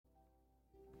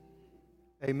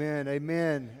Amen,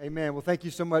 amen, amen. Well, thank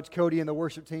you so much, Cody and the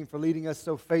worship team, for leading us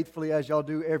so faithfully as y'all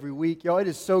do every week. Y'all, it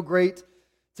is so great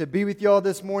to be with y'all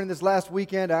this morning. This last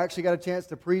weekend, I actually got a chance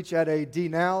to preach at a D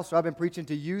Now, so I've been preaching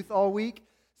to youth all week.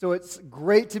 So it's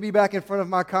great to be back in front of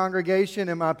my congregation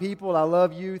and my people. I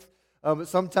love youth, but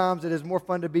sometimes it is more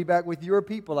fun to be back with your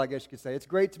people, I guess you could say. It's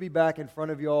great to be back in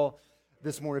front of y'all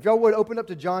this morning. If y'all would, open up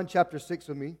to John chapter 6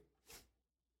 with me.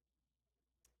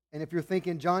 And if you're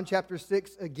thinking John chapter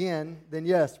 6 again, then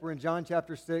yes, we're in John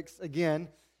chapter 6 again.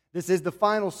 This is the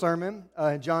final sermon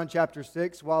in John chapter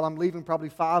 6, while I'm leaving probably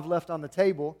 5 left on the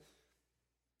table.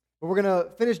 But we're going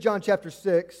to finish John chapter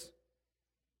 6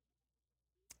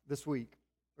 this week,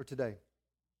 or today.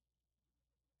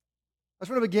 I just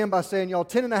want to begin by saying, y'all,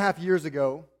 10 and a half years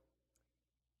ago,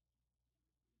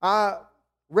 I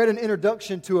read an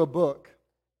introduction to a book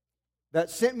that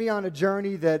sent me on a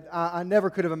journey that I never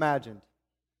could have imagined.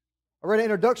 I read an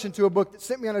introduction to a book that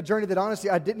sent me on a journey that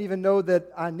honestly I didn't even know that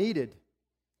I needed.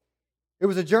 It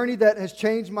was a journey that has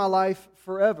changed my life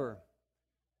forever,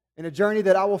 and a journey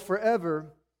that I will forever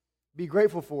be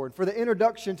grateful for. And for the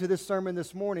introduction to this sermon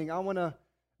this morning, I want to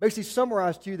basically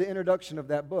summarize to you the introduction of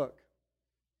that book.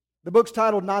 The book's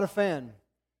titled Not a Fan.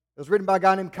 It was written by a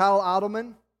guy named Kyle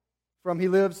Idleman. He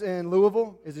lives in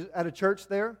Louisville, is at a church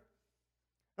there.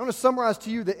 I want to summarize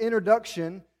to you the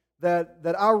introduction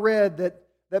that I read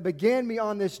that began me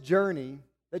on this journey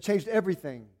that changed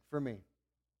everything for me.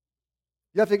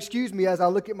 You have to excuse me as I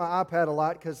look at my iPad a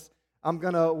lot because I'm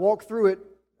going to walk through it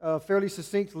fairly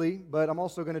succinctly, but I'm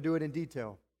also going to do it in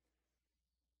detail.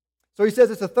 So he says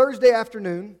it's a Thursday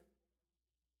afternoon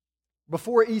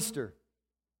before Easter.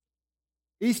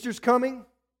 Easter's coming,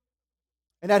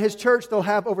 and at his church they'll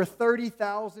have over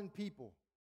 30,000 people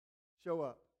show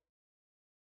up.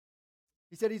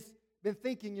 He said he's been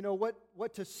thinking,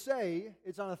 what to say.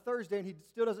 It's on a Thursday, and he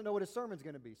still doesn't know what his sermon's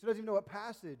going to be. So he doesn't even know what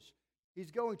passage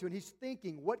he's going to, and he's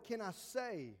thinking, what can I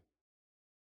say?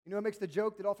 It makes the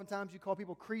joke that oftentimes you call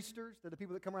people creasters. They're the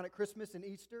people that come around at Christmas and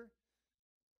Easter.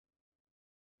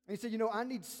 And he said, I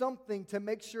need something to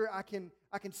make sure I can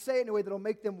say it in a way that will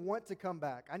make them want to come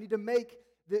back. I need to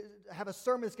have a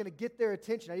sermon that's going to get their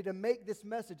attention. I need to make this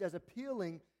message as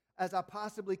appealing as I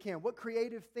possibly can. What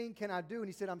creative thing can I do? And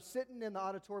he said, I'm sitting in the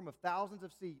auditorium of thousands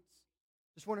of seats,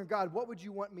 just wondering, God, what would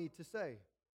you want me to say?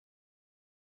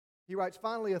 He writes,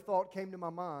 finally a thought came to my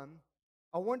mind.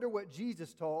 I wonder what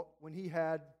Jesus taught when he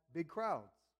had big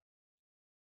crowds.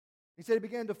 He said he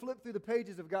began to flip through the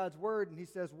pages of God's Word, and he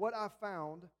says, what I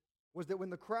found was that when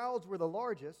the crowds were the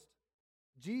largest,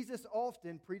 Jesus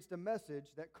often preached a message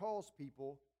that caused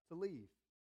people to leave.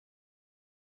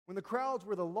 When the crowds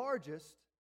were the largest,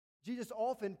 Jesus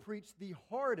often preached the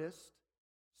hardest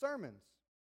sermons.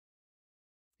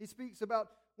 He speaks about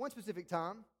one specific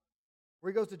time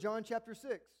where he goes to John chapter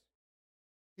 6.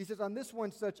 He says, on this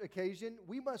one such occasion,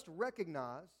 we must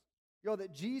recognize,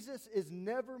 that Jesus is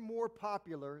never more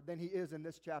popular than he is in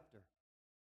this chapter.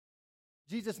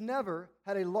 Jesus never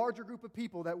had a larger group of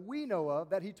people that we know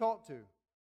of that he talked to.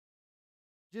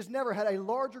 Jesus never had a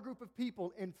larger group of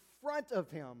people in front of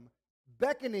him,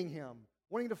 beckoning him,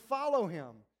 wanting to follow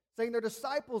him, saying they're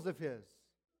disciples of his.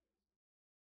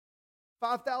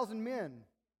 5,000 men,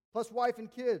 plus wife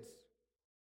and kids.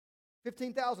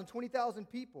 15,000, 20,000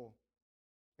 people.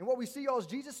 And what we see, y'all, is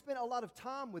Jesus spent a lot of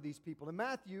time with these people. In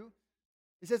Matthew,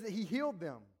 it says that he healed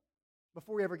them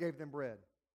before he ever gave them bread.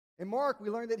 In Mark, we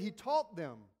learn that he taught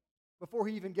them before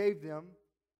he even gave them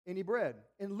any bread.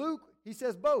 In Luke, he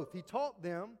says both. He taught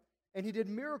them and he did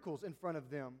miracles in front of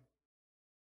them.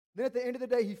 Then at the end of the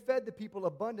day, he fed the people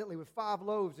abundantly with 5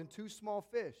 loaves and 2 small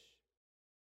fish.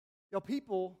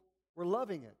 People were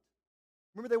loving it.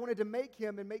 Remember, they wanted to make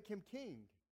him and make him king.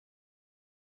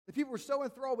 The people were so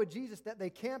enthralled with Jesus that they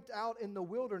camped out in the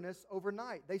wilderness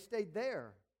overnight. They stayed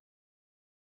there.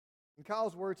 In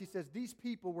Kyle's words, he says, these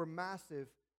people were massive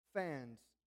fans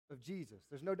of Jesus.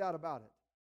 There's no doubt about it.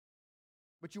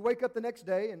 But you wake up the next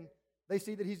day and they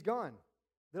see that he's gone.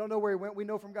 They don't know where he went. We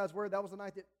know from God's word that was the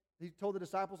night that he told the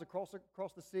disciples to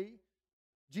cross the sea.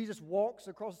 Jesus walks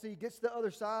across the sea, gets to the other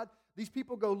side. These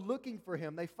people go looking for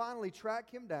him. They finally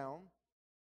track him down.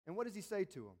 And what does he say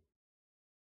to them?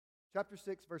 Chapter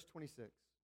 6, verse 26.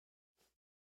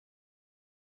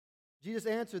 Jesus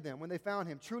answered them when they found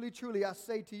him, truly, truly, I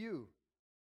say to you,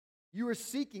 you are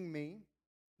seeking me,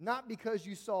 not because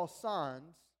you saw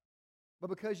signs,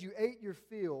 but because you ate your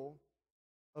fill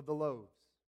of the loaves.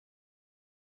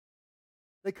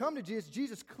 They come to Jesus.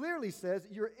 Jesus clearly says,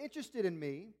 you're interested in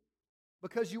me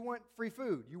because you want free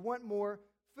food. You want more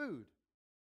food.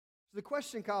 So the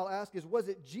question Kyle asked is, was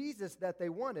it Jesus that they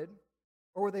wanted,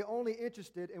 Or were they only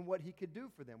interested in what he could do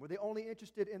for them? Were they only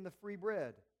interested in the free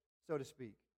bread, so to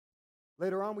speak?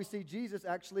 Later on, we see Jesus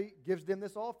actually gives them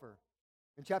this offer.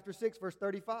 In chapter 6, verse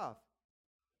 35,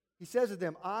 he says to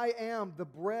them, I am the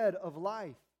bread of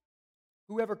life.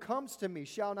 Whoever comes to me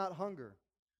shall not hunger.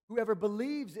 Whoever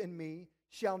believes in me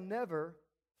shall never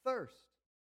thirst.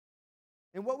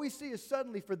 And what we see is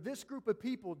suddenly for this group of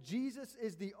people, Jesus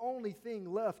is the only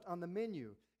thing left on the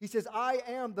menu. He says, I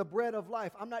am the bread of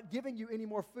life. I'm not giving you any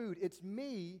more food. It's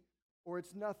me or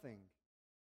it's nothing.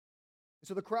 And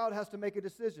so the crowd has to make a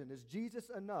decision. Is Jesus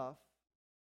enough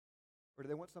or do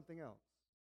they want something else?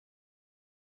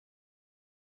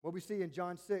 What we see in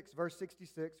John 6, verse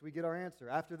 66, we get our answer.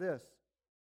 After this,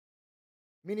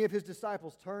 many of his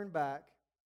disciples turned back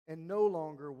and no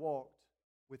longer walked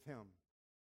with him.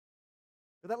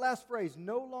 Now that last phrase,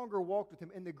 no longer walked with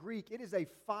him, in the Greek, it is a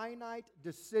finite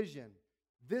decision.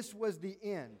 This was the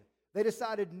end. They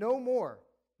decided no more,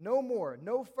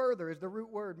 no further is the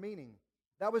root word meaning.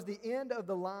 That was the end of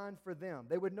the line for them.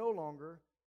 They would no longer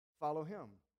follow him.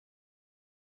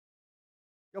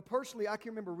 You know, personally, I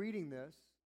can remember reading this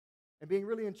and being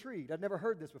really intrigued. I'd never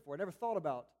heard this before. I never thought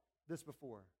about this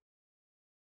before.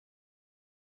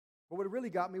 But what really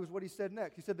got me was what he said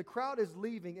next. He said, the crowd is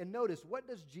leaving, and notice, what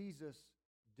does Jesus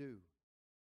do?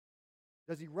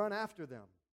 Does he run after them?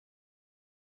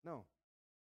 No.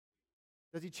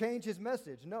 Does he change his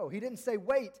message? No. He didn't say,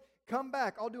 wait, come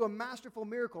back. I'll do a masterful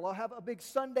miracle. I'll have a big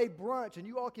Sunday brunch, and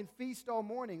you all can feast all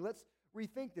morning. Let's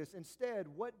rethink this. Instead,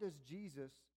 what does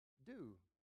Jesus do?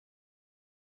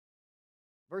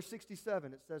 Verse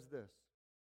 67, it says this.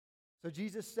 So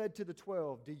Jesus said to the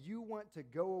 12, do you want to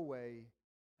go away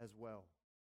as well?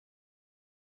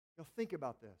 Now think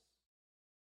about this.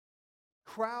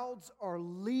 Crowds are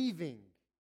leaving.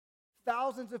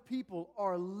 Thousands of people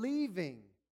are leaving.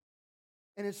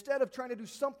 And instead of trying to do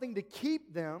something to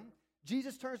keep them,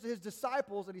 Jesus turns to his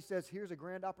disciples and he says, here's a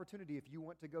grand opportunity if you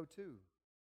want to go too.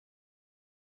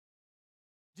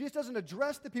 Jesus doesn't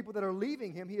address the people that are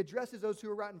leaving him. He addresses those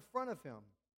who are right in front of him.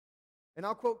 And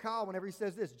I'll quote Kyle whenever he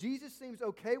says this. Jesus seems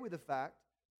okay with the fact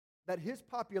that his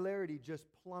popularity just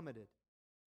plummeted.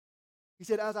 He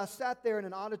said, as I sat there in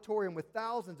an auditorium with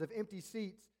thousands of empty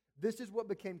seats, this is what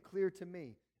became clear to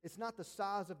me. It's not the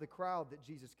size of the crowd that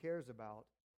Jesus cares about.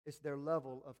 It's their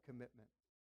level of commitment.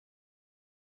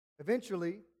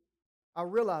 Eventually, I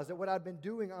realized that what I'd been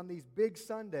doing on these big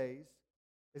Sundays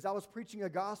is I was preaching a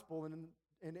gospel, and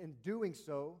in doing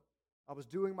so, I was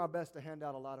doing my best to hand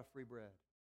out a lot of free bread.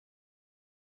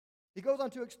 He goes on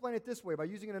to explain it this way by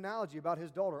using an analogy about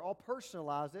his daughter. I'll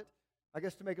personalize it, I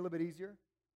guess, to make it a little bit easier.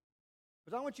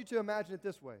 But I want you to imagine it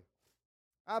this way.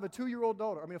 I have a 4-year-old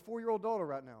daughter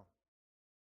right now.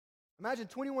 Imagine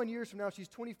 21 years from now, she's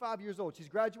 25 years old. She's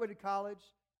graduated college.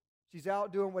 She's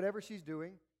out doing whatever she's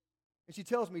doing. And she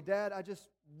tells me, Dad, I just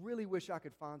really wish I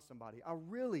could find somebody. I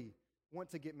really want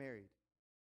to get married.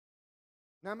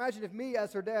 Now imagine if me,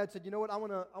 as her dad, said, you know what, I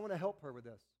want to help her with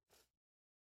this.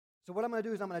 So what I'm going to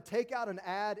do is I'm going to take out an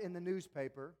ad in the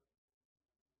newspaper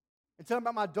and tell them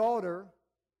about my daughter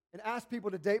and ask people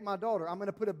to date my daughter. I'm going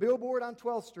to put a billboard on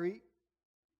 12th Street.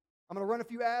 I'm going to run a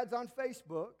few ads on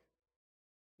Facebook.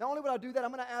 Not only would I do that,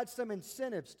 I'm going to add some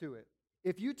incentives to it.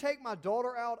 If you take my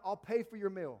daughter out, I'll pay for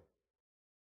your meal.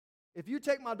 If you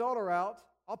take my daughter out,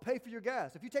 I'll pay for your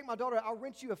gas. If you take my daughter out, I'll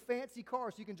rent you a fancy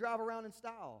car so you can drive around in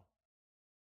style.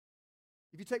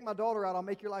 If you take my daughter out, I'll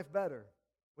make your life better.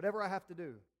 Whatever I have to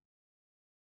do.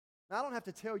 Now, I don't have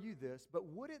to tell you this, but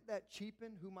wouldn't that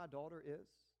cheapen who my daughter is?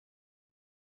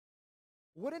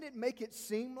 Wouldn't it make it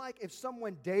seem like if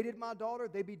someone dated my daughter,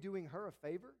 they'd be doing her a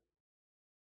favor?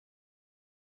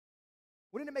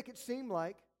 Wouldn't it make it seem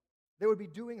like they would be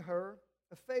doing her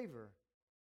a favor?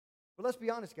 But let's be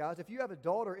honest, guys. If you have a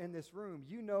daughter in this room,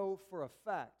 you know for a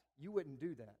fact you wouldn't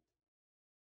do that.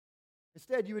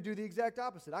 Instead, you would do the exact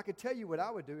opposite. I could tell you what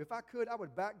I would do. If I could, I would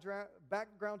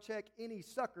background check any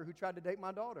sucker who tried to date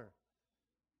my daughter.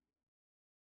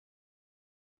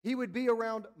 He would be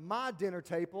around my dinner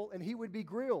table, and he would be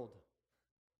grilled.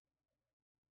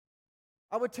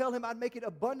 I would tell him, I'd make it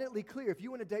abundantly clear, if you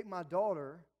want to date my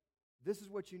daughter, this is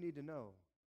what you need to know.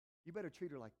 You better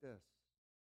treat her like this.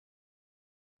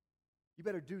 You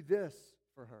better do this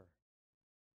for her.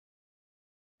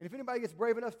 And if anybody gets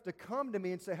brave enough to come to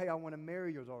me and say, hey, I want to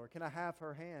marry your daughter, can I have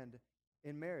her hand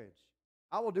in marriage?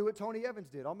 I will do what Tony Evans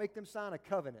did. I'll make them sign a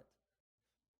covenant.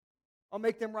 I'll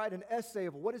make them write an essay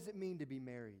of what does it mean to be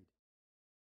married.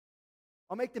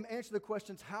 I'll make them answer the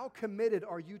questions, how committed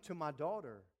are you to my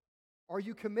daughter? Are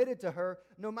you committed to her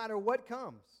no matter what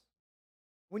comes?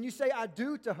 When you say I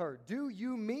do to her, do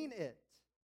you mean it?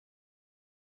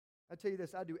 I tell you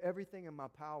this, I do everything in my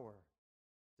power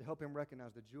to help him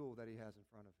recognize the jewel that he has in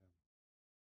front of him.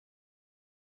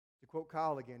 To quote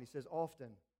Kyle again, he says, often,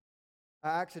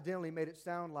 I accidentally made it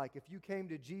sound like if you came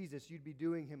to Jesus, you'd be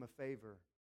doing him a favor.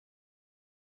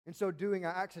 In so doing, I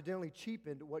accidentally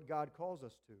cheapened what God calls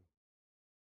us to.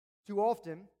 Too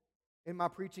often, in my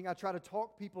preaching, I try to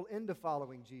talk people into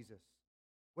following Jesus.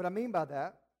 What I mean by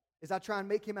that is I try and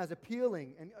make him as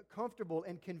appealing and comfortable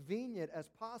and convenient as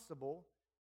possible.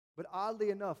 But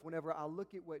oddly enough, whenever I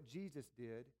look at what Jesus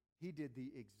did, he did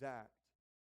the exact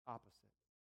opposite.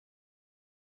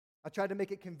 I tried to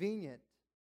make it convenient,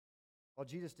 while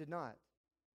Jesus did not.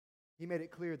 He made it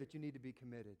clear that you need to be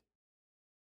committed.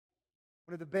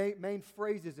 One of the main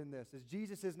phrases in this is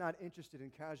Jesus is not interested in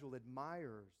casual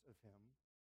admirers of him.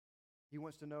 He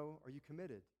wants to know, are you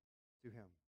committed to him?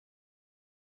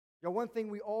 Y'all, one thing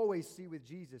we always see with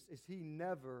Jesus is he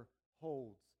never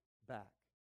holds back.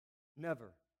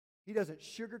 Never. He doesn't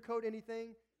sugarcoat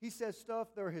anything. He says stuff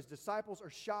that his disciples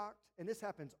are shocked, and this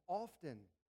happens often.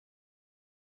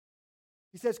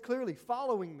 He says clearly,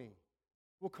 following me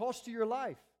will cost you your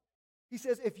life. He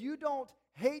says, if you don't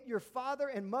hate your father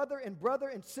and mother and brother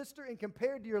and sister and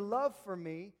compared to your love for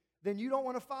me, then you don't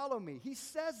want to follow me. He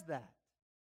says that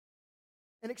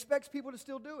and expects people to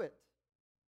still do it.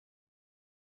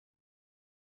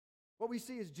 What we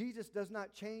see is Jesus does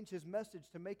not change his message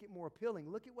to make it more appealing.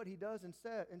 Look at what he does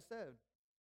instead.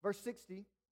 Verse 60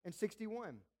 and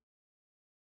 61.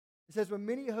 It says, when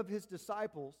many of his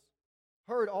disciples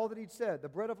heard all that he'd said, the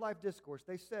bread of life discourse,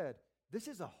 they said, this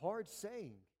is a hard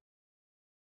saying.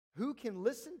 Who can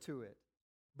listen to it?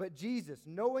 But Jesus,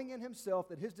 knowing in himself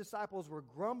that his disciples were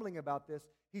grumbling about this,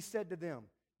 he said to them,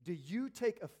 do you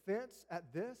take offense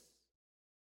at this?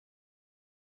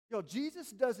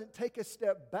 Jesus doesn't take a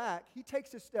step back. He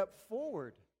takes a step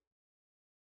forward.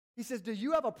 He says, do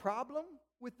you have a problem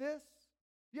with this?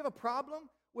 Do you have a problem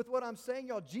with what I'm saying?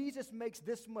 Y'all, Jesus makes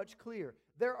this much clear.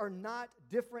 There are not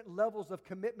different levels of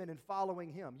commitment in following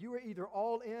him. You are either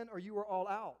all in or you are all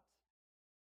out.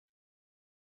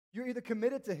 You're either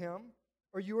committed to him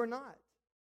or you are not.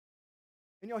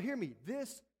 And y'all hear me,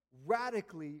 this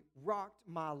radically rocked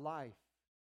my life.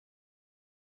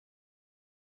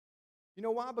 You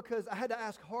know why? Because I had to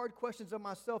ask hard questions of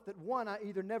myself that, one, I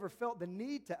either never felt the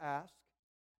need to ask,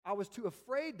 I was too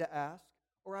afraid to ask,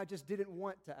 or I just didn't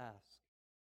want to ask.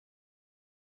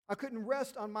 I couldn't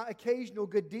rest on my occasional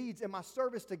good deeds and my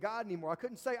service to God anymore. I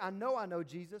couldn't say, I know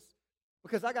Jesus,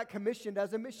 because I got commissioned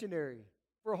as a missionary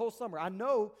for a whole summer. I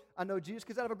know Jesus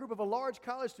because out of a group of a large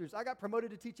college students, I got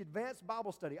promoted to teach advanced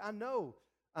Bible study. I know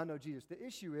Jesus. The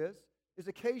issue is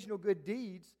occasional good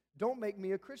deeds don't make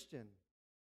me a Christian.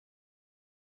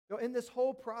 In this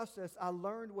whole process, I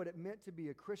learned what it meant to be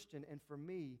a Christian, and for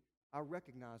me, I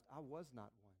recognized I was not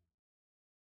one.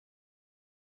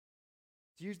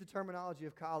 To use the terminology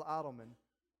of Kyle Idleman,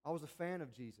 I was a fan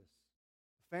of Jesus,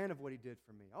 a fan of what he did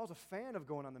for me. I was a fan of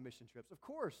going on the mission trips. Of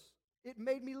course, it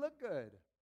made me look good.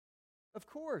 Of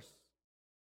course.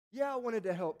 Yeah, I wanted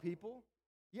to help people.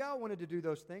 Yeah, I wanted to do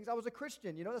those things. I was a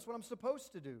Christian. That's what I'm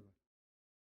supposed to do.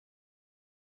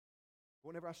 But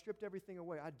whenever I stripped everything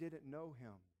away, I didn't know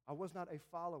him. I was not a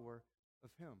follower of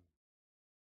him.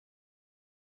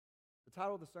 The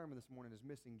title of the sermon this morning is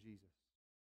Missing Jesus.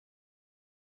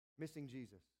 Missing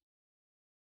Jesus.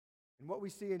 And what we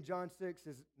see in John 6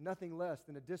 is nothing less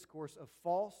than a discourse of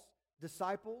false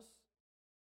disciples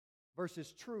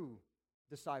versus true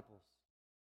disciples.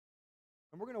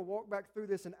 And we're going to walk back through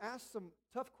this and ask some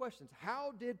tough questions.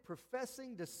 How did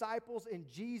professing disciples in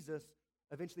Jesus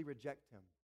eventually reject him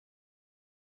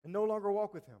and no longer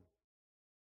walk with him?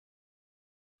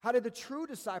 How did the true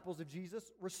disciples of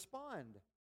Jesus respond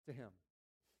to him?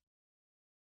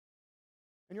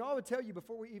 And I would tell you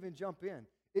before we even jump in,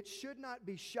 it should not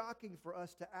be shocking for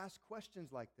us to ask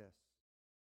questions like this.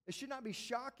 It should not be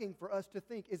shocking for us to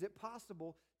think, is it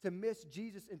possible to miss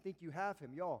Jesus and think you have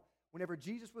him? Y'all, whenever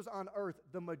Jesus was on earth,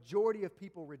 the majority of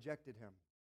people rejected him.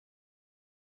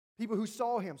 People who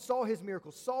saw him, saw his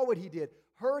miracles, saw what he did,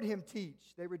 heard him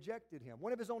teach, they rejected him.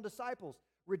 One of his own disciples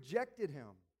rejected him.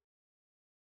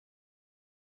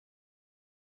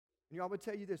 And I would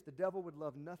tell you this, the devil would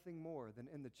love nothing more than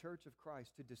in the church of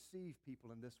Christ to deceive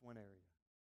people in this one area.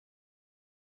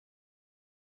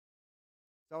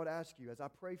 So I would ask you, as I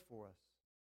pray for us,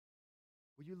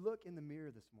 will you look in the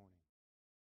mirror this morning?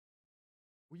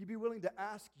 Will you be willing to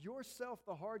ask yourself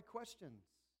the hard questions?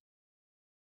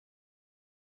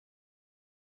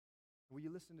 Will you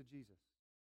listen to Jesus?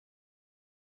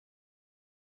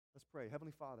 Let's pray.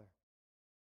 Heavenly Father,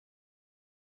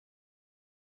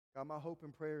 God, my hope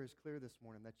and prayer is clear this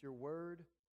morning, that your word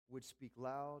would speak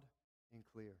loud and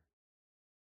clear.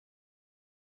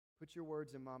 Put your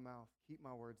words in my mouth. Keep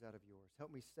my words out of yours.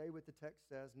 Help me say what the text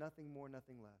says, nothing more,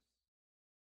 nothing less.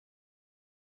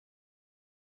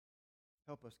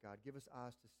 Help us, God. Give us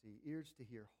eyes to see, ears to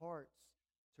hear, hearts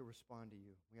to respond to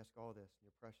you. We ask all this in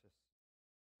your precious,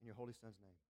 in your holy Son's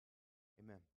name.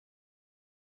 Amen.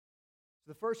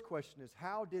 So the first question is,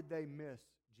 how did they miss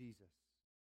Jesus?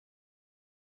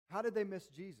 How did they miss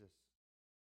Jesus?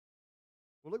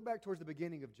 Well, look back towards the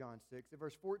beginning of John 6, at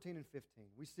verse 14 and 15.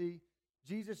 We see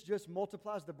Jesus just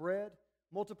multiplies the bread,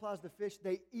 multiplies the fish.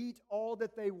 They eat all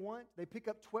that they want. They pick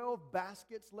up 12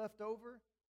 baskets left over.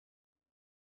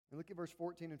 And look at verse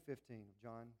 14 and 15 of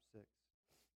John 6.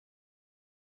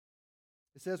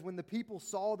 It says, when the people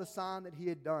saw the sign that he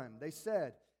had done, they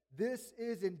said, this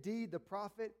is indeed the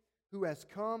prophet who has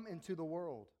come into the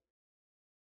world.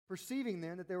 Perceiving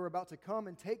then that they were about to come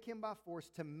and take him by force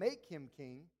to make him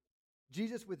king,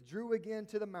 Jesus withdrew again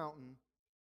to the mountain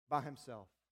by himself.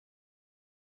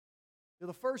 Now,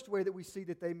 the first way that we see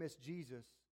that they missed Jesus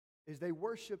is they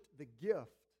worshiped the gift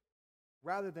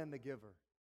rather than the giver.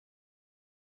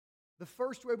 The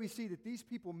first way we see that these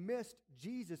people missed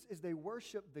Jesus is they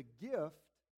worshiped the gift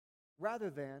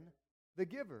rather than the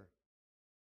giver.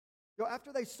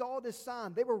 After they saw this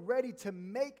sign, they were ready to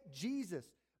make Jesus,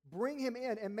 bring him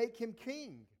in and make him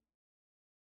king.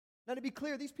 Now, to be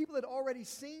clear, these people had already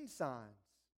seen signs.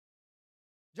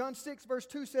 John 6, verse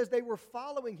 2 says they were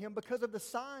following him because of the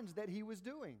signs that he was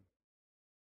doing.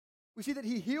 We see that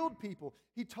he healed people.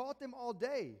 He taught them all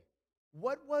day.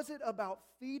 What was it about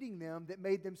feeding them that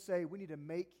made them say, we need to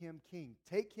make him king,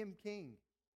 take him king,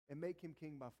 and make him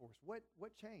king by force? What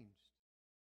changed?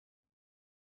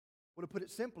 Well, to put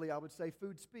it simply, I would say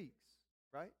food speaks,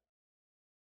 right?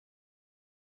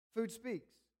 Food speaks.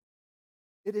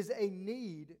 It is a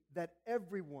need that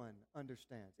everyone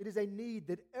understands. It is a need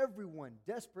that everyone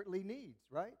desperately needs,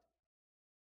 right?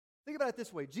 Think about it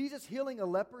this way. Jesus healing a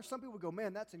leper, some people go,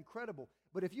 man, that's incredible.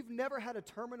 But if you've never had a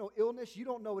terminal illness, you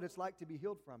don't know what it's like to be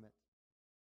healed from it.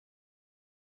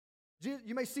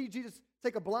 You may see Jesus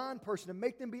take a blind person and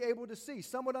make them be able to see.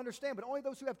 Some would understand, but only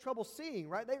those who have trouble seeing,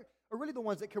 right? They are really the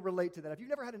ones that can relate to that. If you've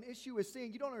never had an issue with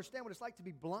seeing, you don't understand what it's like to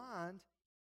be blind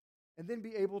and then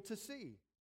be able to see.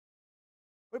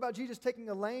 What about Jesus taking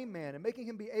a lame man and making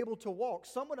him be able to walk?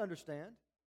 Some would understand.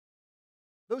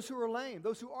 Those who are lame,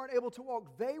 those who aren't able to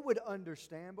walk, they would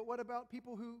understand. But what about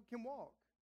people who can walk?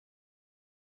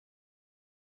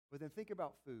 But then think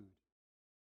about food.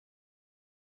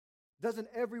 Doesn't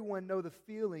everyone know the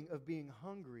feeling of being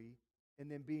hungry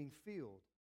and then being filled?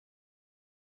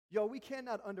 Y'all, we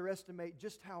cannot underestimate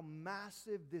just how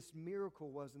massive this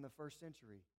miracle was in the first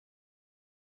century.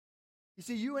 You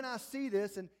see, you and I see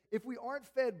this, and if we aren't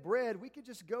fed bread, we could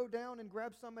just go down and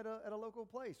grab some at a local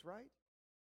place, right?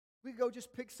 We could go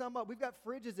just pick some up. We've got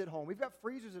fridges at home. We've got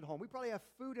freezers at home. We probably have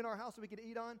food in our house that we could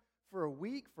eat on for a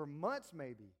week, for months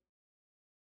maybe.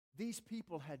 These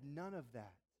people had none of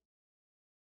that.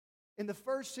 In the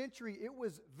first century, it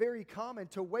was very common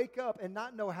to wake up and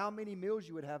not know how many meals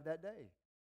you would have that day.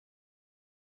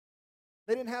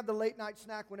 They didn't have the late night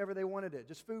snack whenever they wanted it,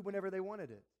 just food whenever they wanted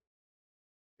it.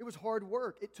 It was hard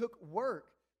work. It took work.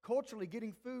 Culturally,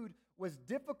 getting food was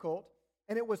difficult,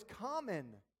 and it was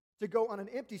common to go on an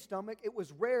empty stomach. It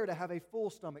was rare to have a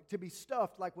full stomach, to be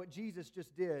stuffed like what Jesus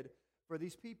just did for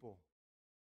these people.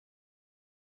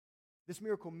 This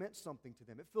miracle meant something to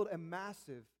them. It filled a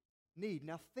massive need.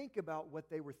 Now think about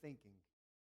what they were thinking.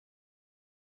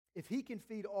 If he can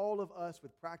feed all of us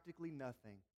with practically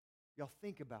nothing, y'all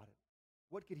think about it.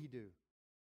 What could he do?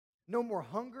 No more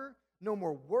hunger, no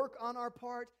more work on our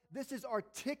part. This is our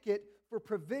ticket for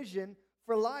provision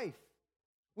for life.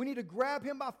 We need to grab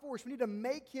him by force. We need to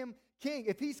make him king.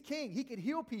 If he's king, he could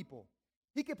heal people.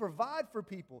 He could provide for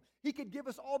people. He could give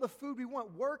us all the food we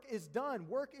want. Work is done.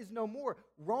 Work is no more.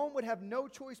 Rome would have no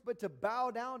choice but to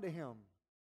bow down to him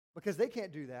because they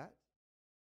can't do that.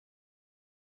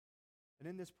 And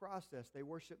in this process, they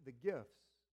worship the gifts.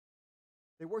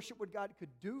 They worship what God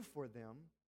could do for them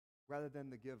rather than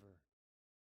the giver,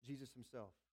 Jesus himself.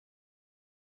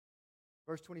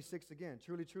 Verse 26 again,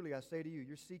 truly, truly, I say to you,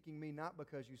 you're seeking me not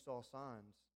because you saw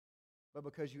signs, but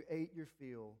because you ate your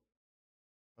fill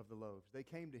of the loaves. They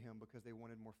came to him because they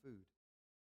wanted more food.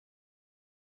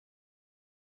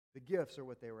 The gifts are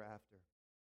what they were after.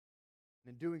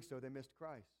 And in doing so, they missed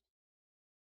Christ.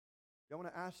 I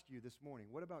want to ask you this morning,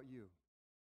 what about you?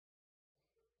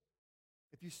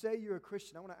 If you say you're a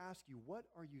Christian, I want to ask you, what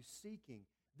are you seeking?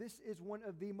 This is one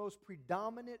of the most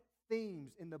predominant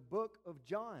themes in the book of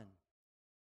John.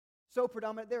 So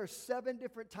predominant, there are 7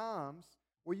 different times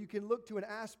where you can look to an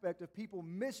aspect of people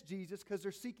miss Jesus because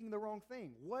they're seeking the wrong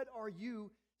thing. What are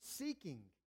you seeking?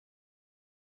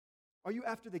 Are you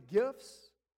after the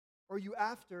gifts, or are you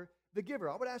after the giver?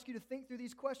 I would ask you to think through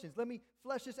these questions. Let me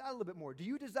flesh this out a little bit more. Do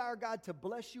you desire God to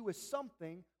bless you with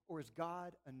something, or is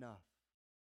God enough?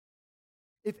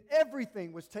 If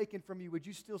everything was taken from you, would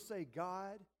you still say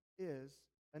God is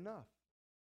enough?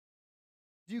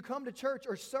 Do you come to church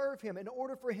or serve Him in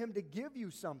order for Him to give you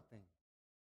something?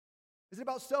 Is it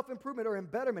about self-improvement or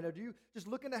embetterment? Or do you just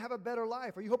looking to have a better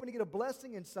life? Are you hoping to get a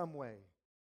blessing in some way?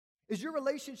 Is your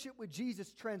relationship with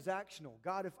Jesus transactional?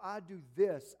 God, if I do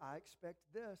this, I expect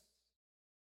this.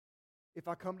 If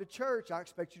I come to church, I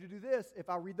expect you to do this. If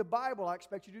I read the Bible, I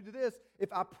expect you to do this.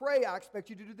 If I pray, I expect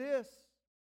you to do this.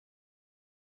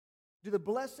 Do the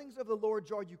blessings of the Lord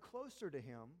draw you closer to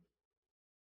Him,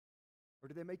 or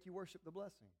do they make you worship the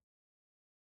blessing?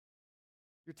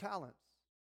 Your talents,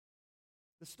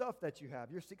 the stuff that you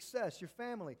have, your success, your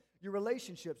family, your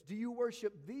relationships. Do you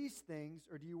worship these things,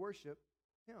 or do you worship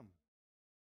Him?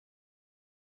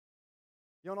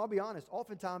 You know, and I'll be honest,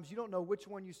 oftentimes you don't know which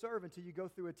one you serve until you go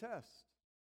through a test.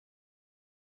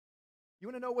 You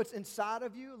want to know what's inside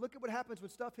of you? Look at what happens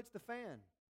when stuff hits the fan.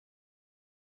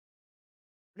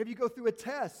 Whenever you go through a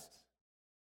test,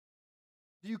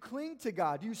 do you cling to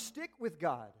God? Do you stick with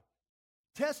God?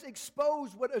 Tests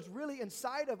expose what is really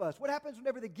inside of us. What happens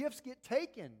whenever the gifts get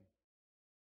taken?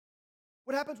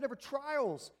 What happens whenever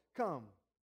trials come?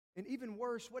 And even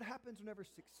worse, what happens whenever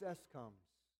success comes?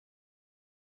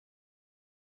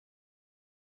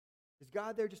 Is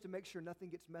God there just to make sure nothing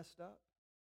gets messed up?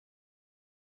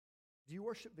 Do you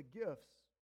worship the gifts,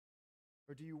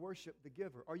 or do you worship the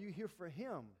giver? Are you here for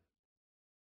Him?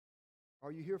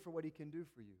 Are you here for what He can do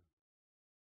for you?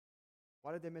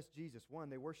 Why did they miss Jesus?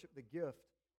 One, they worshiped the gift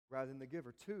rather than the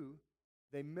giver. Two,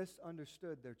 they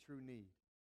misunderstood their true need.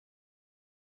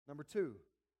 Number two,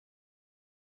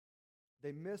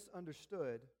 they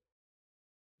misunderstood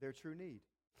their true need.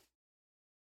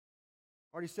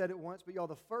 I already said it once, but y'all,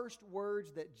 the first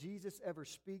words that Jesus ever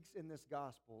speaks in this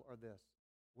gospel are this: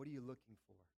 what are you looking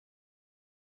for?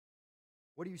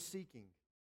 What are you seeking?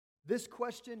 This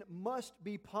question must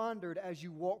be pondered as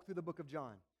you walk through the book of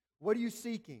John. What are you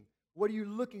seeking? What are you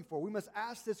looking for? We must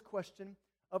ask this question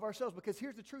of ourselves, because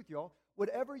here's the truth, y'all.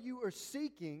 Whatever you are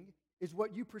seeking is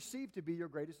what you perceive to be your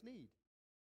greatest need.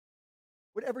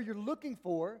 Whatever you're looking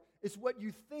for is what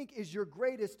you think is your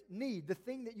greatest need, the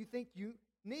thing that you think you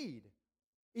need.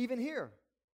 Even here,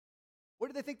 what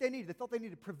did they think they needed? They thought they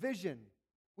needed provision.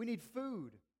 We need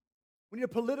food. We need a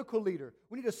political leader.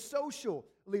 We need a social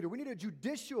leader. We need a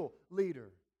judicial leader.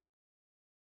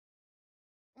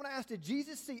 I'm going to ask, did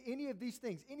Jesus see any of these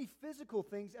things, any physical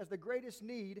things, as the greatest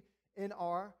need in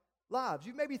our lives?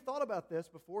 You've maybe thought about this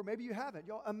before. Maybe you haven't.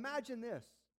 Y'all, imagine this.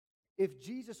 If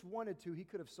Jesus wanted to, He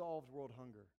could have solved world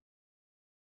hunger.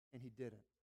 And He didn't.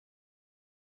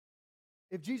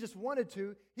 If Jesus wanted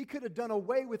to, He could have done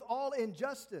away with all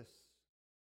injustice.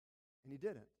 And He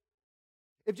didn't.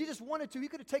 If Jesus wanted to, He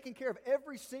could have taken care of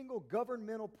every single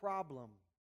governmental problem.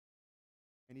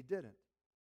 And He didn't.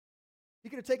 He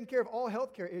could have taken care of all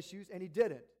healthcare issues, and He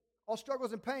didn't. All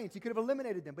struggles and pains, He could have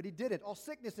eliminated them, but He didn't. All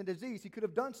sickness and disease, He could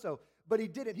have done so, but He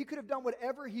didn't. He could have done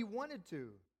whatever He wanted to,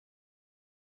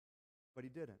 but He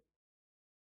didn't.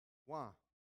 Why?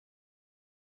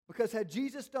 Because had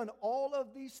Jesus done all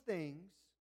of these things,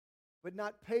 but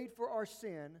not paid for our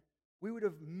sin, we would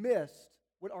have missed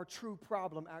what our true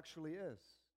problem actually is.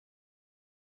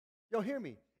 Y'all hear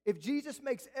me? If Jesus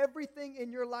makes everything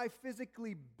in your life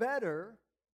physically better,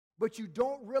 but you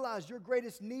don't realize your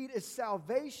greatest need is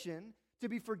salvation, to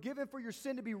be forgiven for your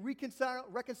sin, to be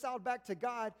reconciled back to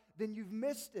God, then you've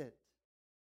missed it.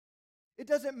 It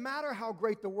doesn't matter how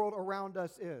great the world around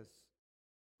us is.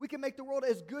 We can make the world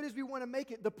as good as we want to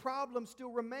make it. The problem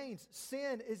still remains.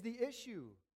 Sin is the issue.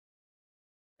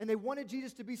 And they wanted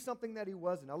Jesus to be something that He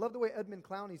wasn't. I love the way Edmund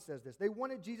Clowney says this. They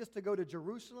wanted Jesus to go to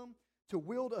Jerusalem to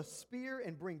wield a spear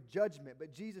and bring judgment.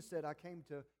 But Jesus said, I came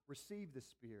to receive the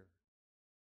spear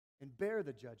and bear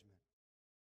the judgment.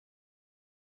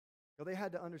 So they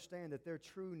had to understand that their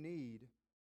true need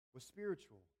was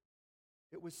spiritual.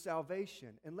 It was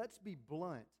salvation. And let's be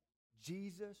blunt.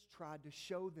 Jesus tried to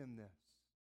show them this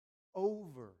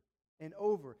over and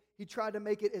over. He tried to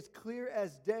make it as clear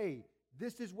as day.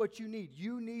 This is what you need.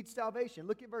 You need salvation.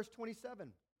 Look at verse 27.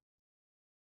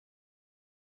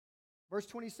 Verse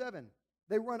 27.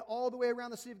 They run all the way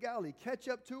around the Sea of Galilee. Catch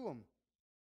up to them.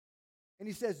 And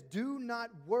He says, do not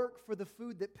work for the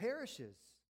food that perishes,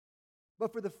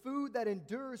 but for the food that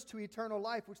endures to eternal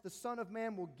life, which the Son of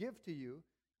Man will give to you.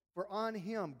 For on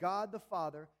Him, God the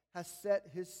Father has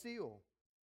set His seal.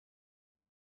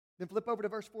 Then flip over to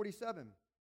verse 47.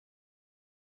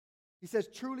 He says,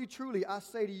 truly, truly, I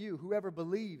say to you, whoever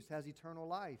believes has eternal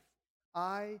life.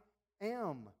 I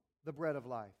am the bread of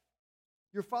life.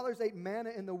 Your fathers ate manna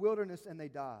in the wilderness and they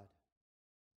died.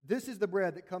 This is the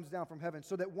bread that comes down from heaven,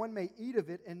 so that one may eat of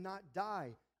it and not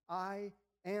die. I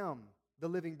am the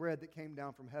living bread that came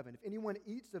down from heaven. If anyone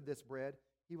eats of this bread,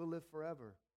 he will live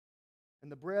forever.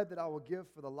 And the bread that I will give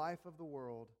for the life of the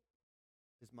world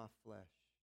is my flesh.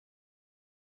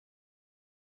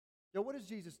 Yo, what does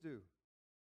Jesus do?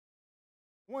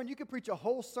 One, you could preach a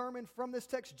whole sermon from this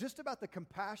text just about the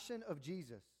compassion of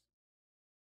Jesus.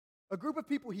 A group of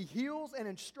people he heals and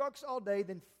instructs all day,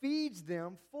 then feeds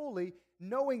them fully,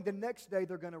 knowing the next day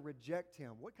they're going to reject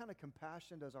him. What kind of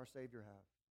compassion does our Savior have?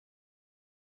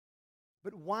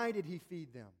 But why did he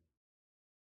feed them?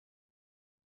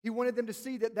 He wanted them to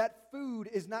see that that food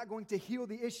is not going to heal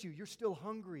the issue. You're still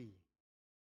hungry.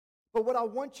 But what I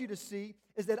want you to see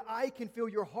is that I can fill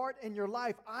your heart and your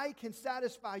life. I can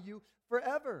satisfy you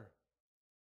forever.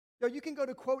 Now, you can go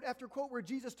to quote after quote where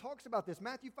Jesus talks about this.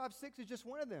 Matthew 5:6 is just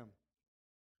one of them.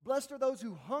 Blessed are those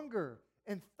who hunger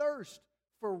and thirst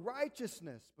for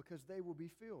righteousness, because they will be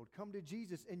filled. Come to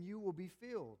Jesus and you will be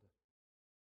filled.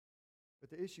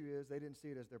 But the issue is they didn't see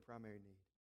it as their primary need.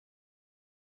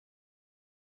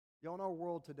 Y'all, in our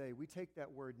world today, we take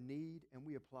that word need and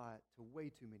we apply it to way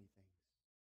too many things.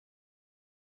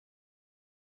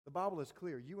 The Bible is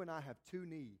clear. You and I have two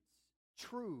needs,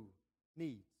 true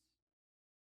needs.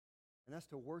 And that's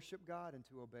to worship God and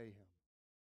to obey him.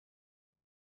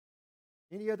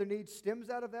 Any other need stems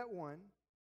out of that one.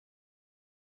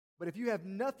 But if you have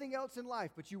nothing else in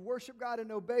life, but you worship God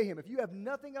and obey him, if you have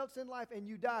nothing else in life and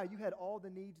you die, you had all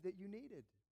the needs that you needed.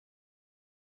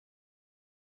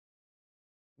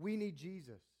 We need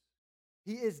Jesus.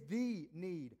 He is the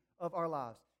need of our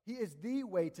lives. He is the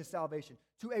way to salvation,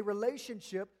 to a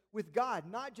relationship with God,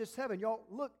 not just heaven. Y'all,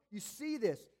 look, you see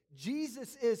this.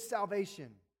 Jesus is salvation.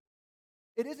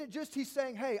 It isn't just he's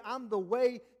saying, hey, I'm the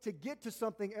way to get to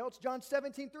something else. John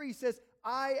 17:3, he says,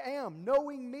 I am,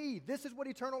 knowing me. This is what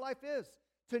eternal life is.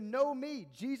 To know me,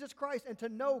 Jesus Christ, and to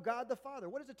know God the Father.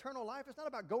 What is eternal life? It's not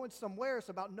about going somewhere. It's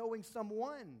about knowing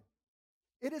someone.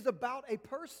 It is about a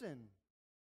person.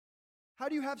 How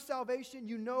do you have salvation?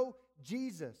 You know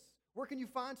Jesus. Where can you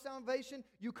find salvation?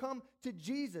 You come to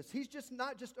Jesus. He's just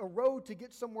not just a road to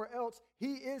get somewhere else.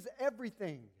 He is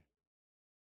everything.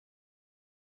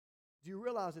 Do you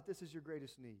realize that this is your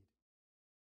greatest need?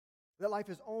 That life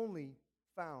is only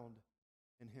found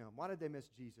in him. Why did they miss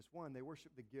Jesus? One, they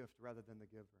worshiped the gift rather than the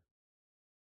giver.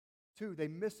 Two, they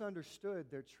misunderstood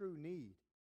their true need.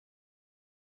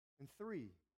 And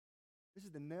three, this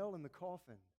is the nail in the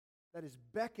coffin that is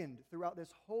beckoned throughout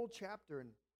this whole chapter, and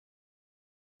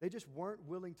they just weren't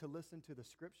willing to listen to the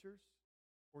Scriptures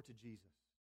or to Jesus.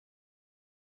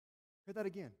 Hear that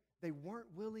again. They weren't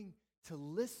willing to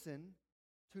listen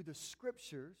to the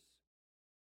Scriptures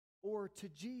or to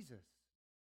Jesus.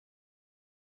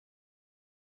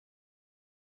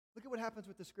 Look at what happens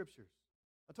with the Scriptures.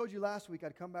 I told you last week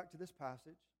I'd come back to this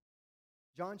passage.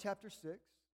 John chapter 6,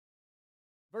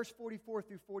 verse 44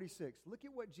 through 46. Look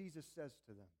at what Jesus says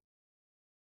to them.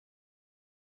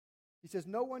 He says,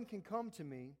 no one can come to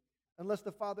me unless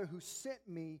the Father who sent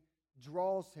me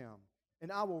draws him,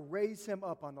 and I will raise him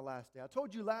up on the last day. I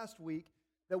told you last week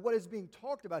that what is being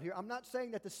talked about here, I'm not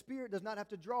saying that the Spirit does not have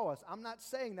to draw us. I'm not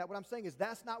saying that. What I'm saying is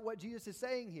that's not what Jesus is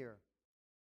saying here.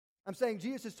 I'm saying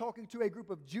Jesus is talking to a group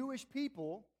of Jewish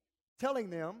people, telling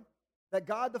them that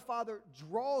God the Father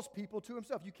draws people to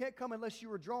himself. You can't come unless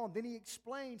you are drawn. Then he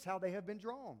explains how they have been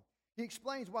drawn. He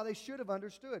explains why they should have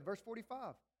understood. Verse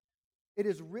 45. It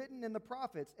is written in the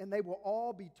prophets, and they will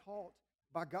all be taught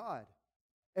by God.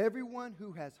 Everyone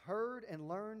who has heard and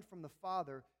learned from the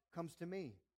Father comes to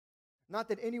me. Not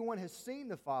that anyone has seen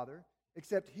the Father,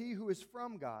 except he who is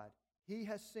from God. He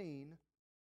has seen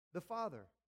the Father.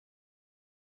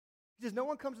 He says, no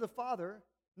one comes to the Father,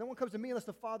 no one comes to me unless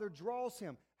the Father draws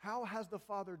him. How has the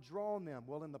Father drawn them?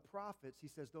 Well, in the prophets, he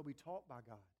says they'll be taught by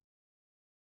God.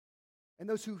 And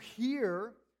those who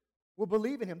hear will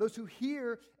believe in him. Those who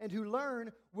hear and who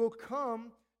learn will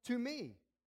come to me.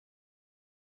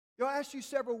 I asked you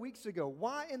several weeks ago,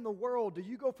 why in the world do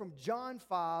you go from John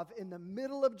 5 in the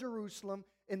middle of Jerusalem,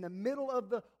 in the middle of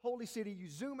the holy city, you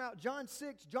zoom out, John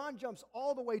 6, John jumps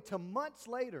all the way to months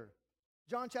later,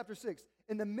 John chapter 6,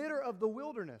 in the middle of the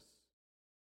wilderness.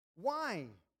 Why?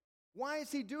 Why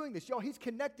is he doing this? Y'all, he's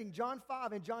connecting John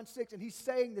 5 and John 6, and he's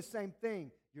saying the same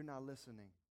thing. You're not listening.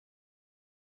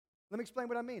 Let me explain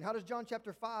what I mean. How does John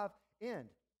chapter 5 end?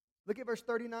 Look at verse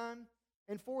 39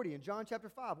 and 40 in John chapter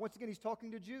 5. Once again, he's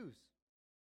talking to Jews.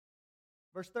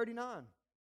 Verse 39.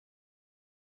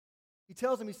 He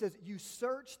tells them, he says, you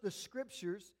search the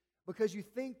Scriptures because you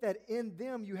think that in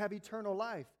them you have eternal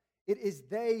life. It is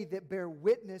they that bear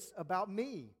witness about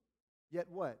me. Yet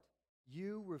what?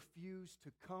 You refuse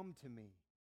to come to me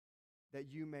that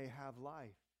you may have life.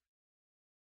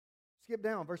 Skip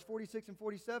down, verse 46 and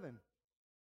 47.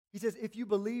 He says, if you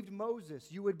believed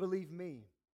Moses, you would believe me,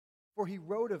 for he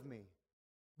wrote of me.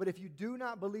 But if you do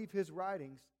not believe his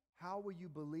writings, how will you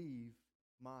believe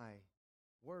my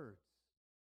words?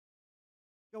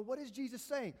 Now, what is Jesus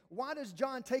saying? Why does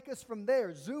John take us from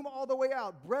there, zoom all the way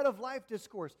out, bread of life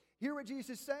discourse? Hear what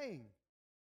Jesus is saying.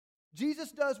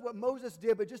 Jesus does what Moses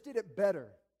did, but just did it better.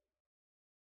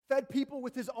 Fed people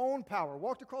with his own power,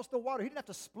 walked across the water. He didn't have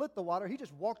to split the water. He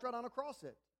just walked right on across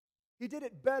it. He did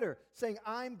it better, saying,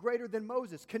 I'm greater than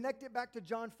Moses. Connect it back to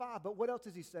John 5. But what else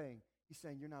is he saying? He's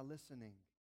saying, you're not listening.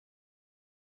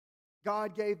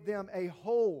 God gave them a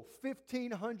whole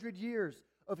 1,500 years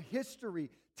of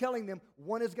history telling them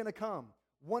one is going to come.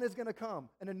 One is going to come.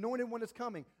 An anointed one is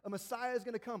coming. A Messiah is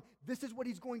going to come. This is what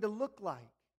he's going to look like.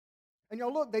 And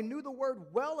y'all look, they knew the word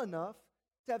well enough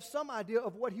to have some idea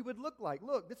of what he would look like.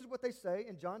 Look, this is what they say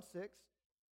in John 6,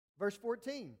 verse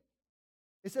 14.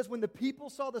 It says, when the people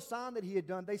saw the sign that he had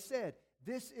done, they said,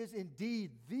 this is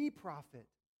indeed the prophet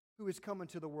who is coming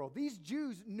to the world. These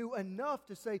Jews knew enough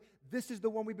to say, this is the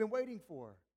one we've been waiting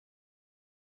for.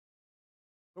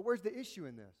 But where's the issue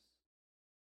in this?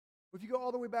 If you go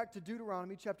all the way back to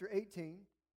Deuteronomy chapter 18,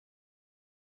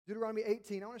 Deuteronomy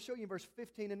 18, I want to show you in verse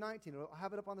 15 and 19. I'll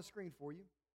have it up on the screen for you.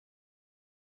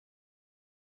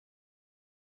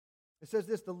 It says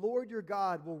this, the Lord your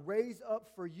God will raise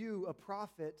up for you a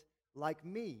prophet like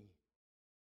me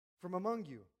from among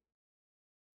you,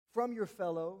 from your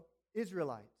fellow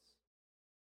Israelites.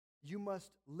 You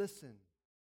must listen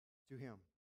to him.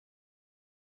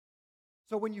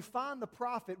 So when you find the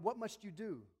prophet, what must you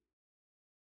do?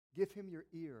 Give him your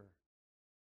ear.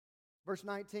 Verse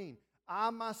 19, I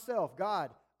myself,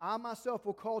 God, I myself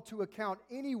will call to account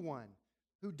anyone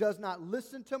who does not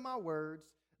listen to my words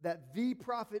that the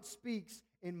prophet speaks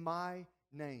in my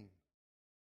name.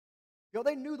 You know,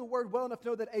 they knew the word well enough to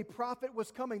know that a prophet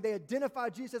was coming. They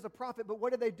identified Jesus as a prophet, but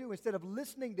what do they do? Instead of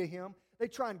listening to him, they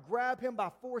try and grab him by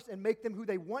force and make them who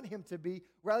they want him to be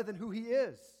rather than who he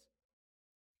is.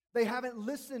 They haven't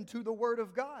listened to the word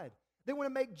of God. They want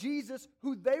to make Jesus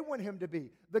who they want him to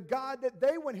be, the God that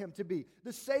they want him to be,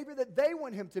 the Savior that they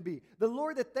want him to be, the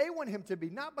Lord that they want him to be.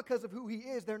 Not because of who he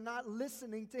is. They're not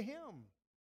listening to him.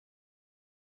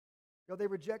 You know, they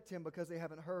reject him because they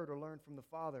haven't heard or learned from the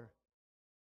Father.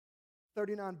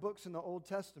 39 books in the Old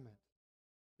Testament.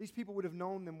 These people would have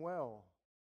known them well,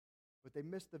 but they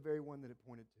missed the very one that it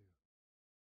pointed to.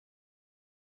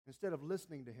 Instead of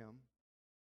listening to him,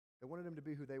 they wanted him to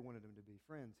be who they wanted him to be.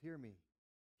 Friends, hear me.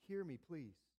 Hear me,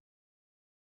 please.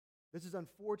 This is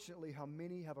unfortunately how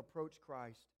many have approached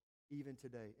Christ even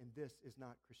today, and this is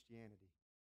not Christianity.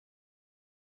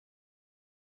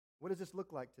 What does this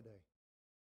look like today?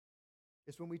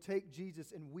 It's when we take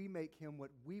Jesus and we make him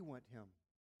what we want him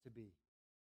to be.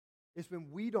 It's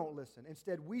when we don't listen.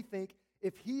 Instead, we think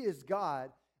if he is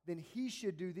God, then he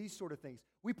should do these sort of things.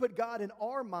 We put God in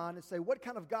our mind and say, what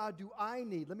kind of God do I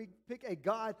need? Let me pick a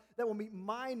God that will meet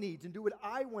my needs and do what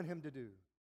I want him to do,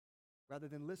 rather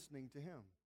than listening to him.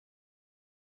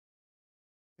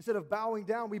 Instead of bowing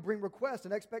down, we bring requests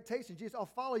and expectations. Jesus, I'll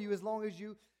follow you as long as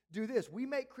you do this. We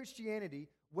make Christianity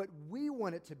what we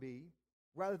want it to be,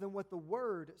 rather than what the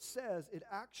Word says it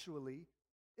actually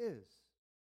is.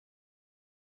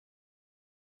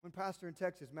 One pastor in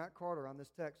Texas, Matt Carter, on this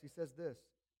text, he says this.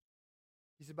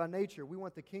 He said, by nature, we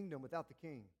want the kingdom without the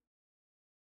king.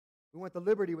 We want the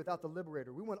liberty without the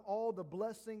liberator. We want all the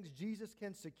blessings Jesus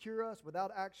can secure us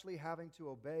without actually having to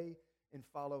obey and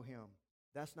follow him.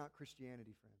 That's not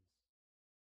Christianity, friends.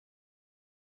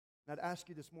 And I'd ask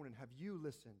you this morning, have you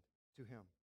listened to him?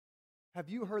 Have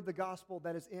you heard the gospel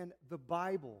that is in the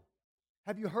Bible?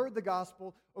 Have you heard the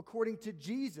gospel according to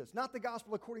Jesus, not the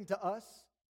gospel according to us?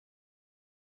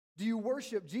 Do you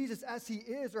worship Jesus as he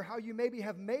is, or how you maybe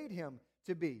have made him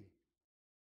to be?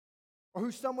 Or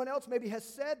who someone else maybe has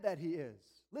said that he is?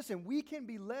 Listen, we can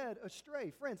be led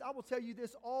astray. Friends, I will tell you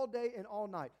this all day and all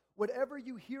night. Whatever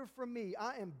you hear from me,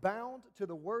 I am bound to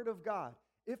the word of God.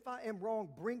 If I am wrong,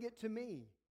 bring it to me.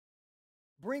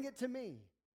 Bring it to me.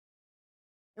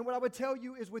 And what I would tell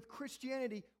you is with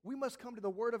Christianity, we must come to the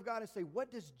word of God and say,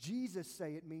 what does Jesus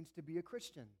say it means to be a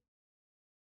Christian?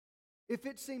 If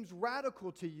it seems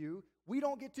radical to you, we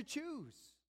don't get to choose.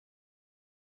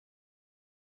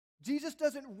 Jesus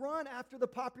doesn't run after the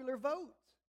popular vote.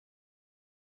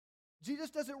 Jesus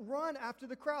doesn't run after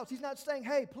the crowds. He's not saying,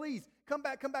 hey, please, come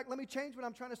back, let me change what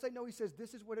I'm trying to say. No, he says,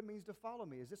 this is what it means to follow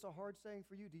me. Is this a hard saying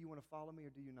for you? Do you want to follow me or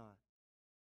do you not?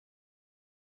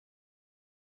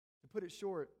 put it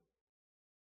short,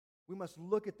 we must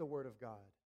look at the Word of God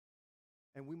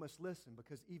and we must listen,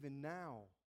 because even now,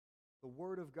 the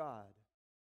Word of God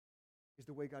is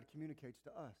the way God communicates to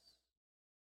us.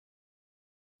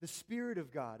 The Spirit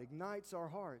of God ignites our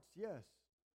hearts, yes.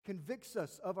 Convicts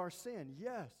us of our sin,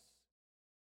 yes.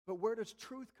 But where does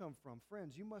truth come from?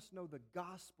 Friends, you must know the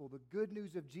gospel, the good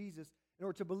news of Jesus, in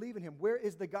order to believe in Him. Where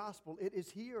is the gospel? It is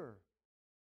here.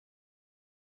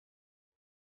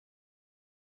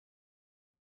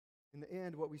 In the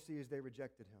end, what we see is they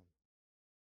rejected Him.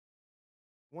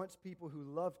 Once people who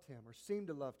loved Him or seemed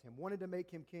to love Him, wanted to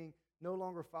make Him king, no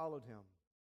longer followed Him.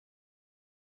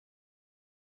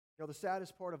 You know, the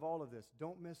saddest part of all of this,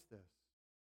 don't miss this.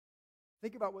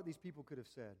 Think about what these people could have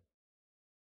said.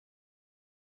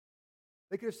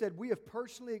 They could have said, we have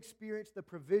personally experienced the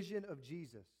provision of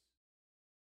Jesus.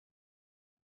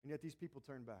 And yet these people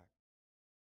turned back.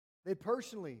 They'd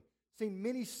personally seen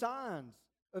many signs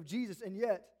of Jesus, and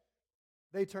yet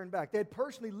they turned back. They had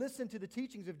personally listened to the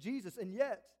teachings of Jesus, and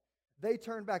yet they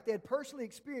turned back. They had personally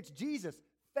experienced Jesus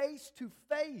face to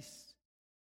face,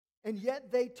 and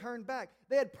yet they turned back.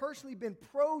 They had personally been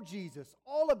pro-Jesus,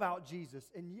 all about Jesus,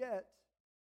 and yet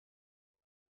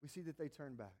we see that they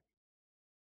turned back.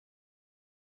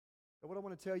 But what I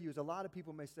want to tell you is a lot of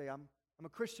people may say, I'm a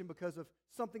Christian because of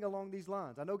something along these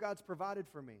lines. I know God's provided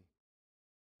for me.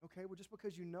 Okay, well, just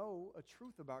because you know a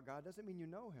truth about God doesn't mean you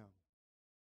know Him.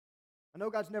 I know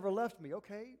God's never left me.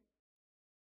 Okay.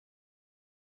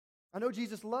 I know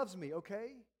Jesus loves me.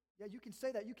 Okay. Yeah, you can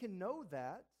say that. You can know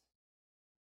that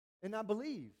and not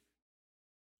believe.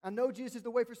 I know Jesus is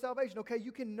the way for salvation. Okay,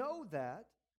 you can know that.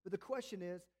 But the question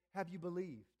is, have you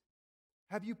believed?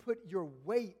 Have you put your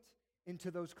weight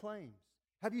into those claims?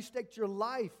 Have you staked your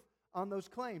life on those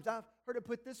claims? I've heard it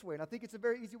put this way, and I think it's a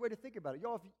very easy way to think about it.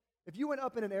 Y'all, if you went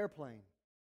up in an airplane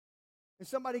and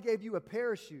somebody gave you a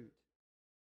parachute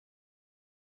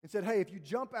and said, hey, if you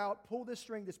jump out, pull this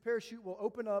string, this parachute will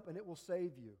open up and it will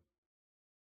save you.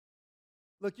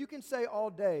 Look, you can say all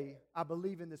day, I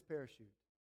believe in this parachute.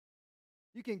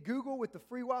 You can Google with the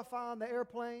free Wi-Fi on the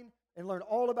airplane and learn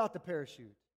all about the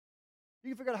parachute. You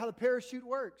can figure out how the parachute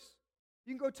works.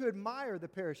 You can go to admire the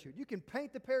parachute. You can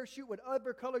paint the parachute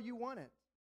whatever color you want it.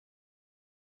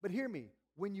 But hear me,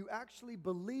 when you actually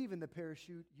believe in the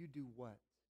parachute, you do what?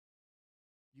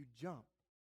 You jump.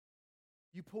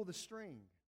 You pull the string.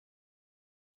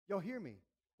 Y'all hear me?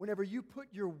 Whenever you put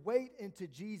your weight into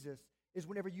Jesus is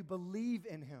whenever you believe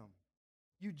in Him.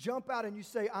 You jump out and you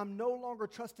say, I'm no longer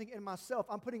trusting in myself.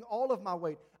 I'm putting all of my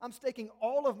weight. I'm staking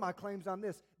all of my claims on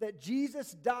this, that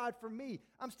Jesus died for me.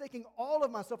 I'm staking all of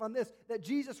myself on this, that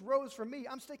Jesus rose for me.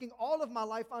 I'm staking all of my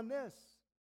life on this.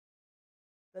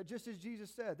 That just as Jesus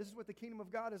said, this is what the kingdom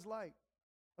of God is like.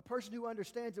 A person who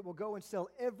understands it will go and sell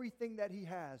everything that he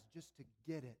has just to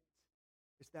get it.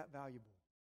 It's that valuable.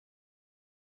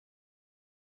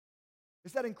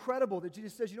 It's that incredible that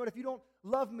Jesus says, you know what, if you don't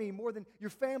love me more than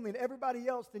your family and everybody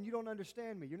else, then you don't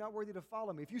understand me. You're not worthy to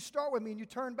follow me. If you start with me and you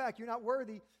turn back, you're not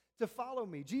worthy to follow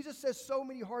me. Jesus says so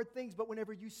many hard things, but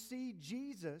whenever you see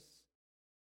Jesus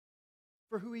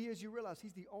for who He is, you realize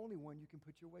He's the only one you can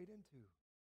put your weight into.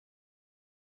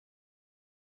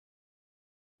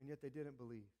 And yet they didn't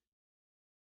believe.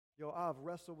 Yo, I've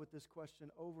wrestled with this question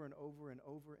over and over and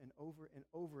over and over and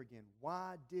over again.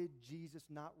 Why did Jesus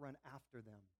not run after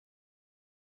them?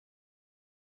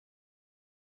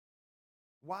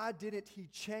 Why didn't He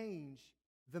change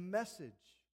the message?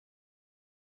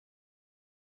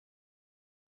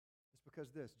 It's because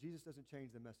Jesus doesn't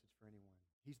change the message for anyone.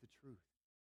 He's the truth.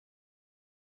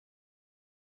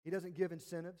 He doesn't give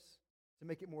incentives to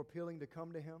make it more appealing to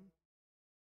come to Him.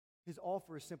 His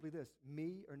offer is simply this: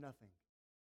 me or nothing.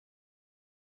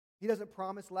 He doesn't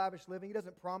promise lavish living. He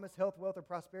doesn't promise health, wealth, or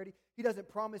prosperity. He doesn't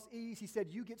promise ease. He said,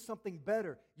 you get something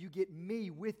better. You get me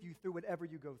with you through whatever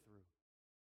you go through.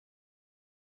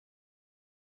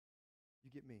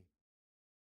 You get me.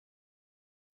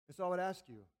 And so I would ask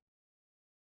you,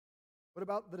 what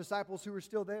about the disciples who were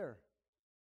still there?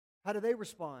 How do they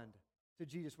respond to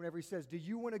Jesus whenever He says, do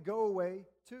you want to go away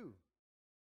too?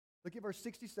 Look at verse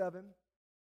 67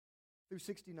 through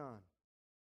 69.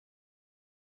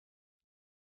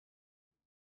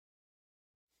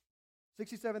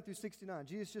 67 through 69,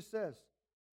 Jesus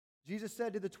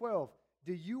said to the 12,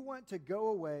 do you want to go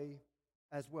away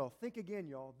as well? Think again,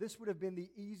 y'all. This would have been the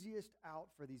easiest out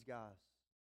for these guys.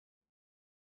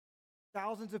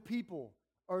 Thousands of people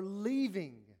are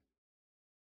leaving.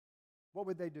 What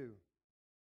would they do?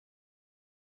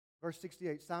 Verse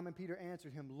 68, Simon Peter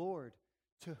answered Him, Lord,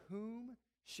 to whom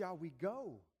shall we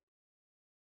go?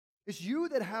 It's you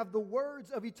that have the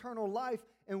words of eternal life,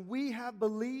 and we have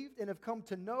believed and have come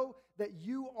to know that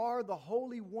you are the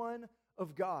Holy One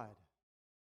of God.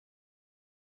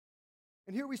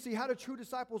 And here we see how do true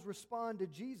disciples respond to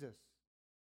Jesus.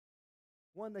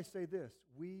 One, they say this: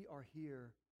 we are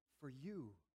here for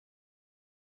you.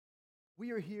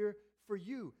 We are here for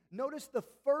you. Notice the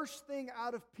first thing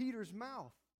out of Peter's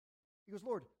mouth. He goes,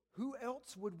 Lord, who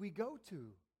else would we go to?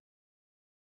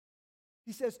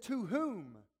 He says, to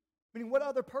whom? Meaning, what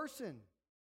other person?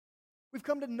 We've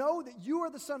come to know that you are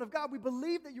the Son of God. We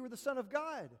believe that you are the Son of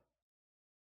God.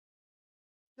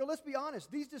 Let's be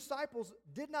honest. These disciples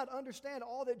did not understand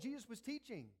all that Jesus was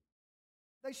teaching.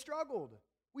 They struggled.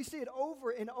 We see it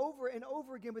over and over and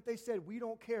over again, but they said, we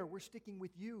don't care. We're sticking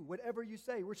with you. Whatever you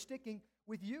say, we're sticking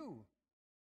with you.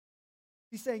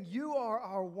 He's saying, you are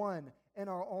our one and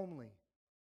our only.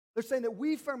 They're saying that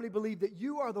we firmly believe that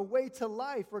you are the way to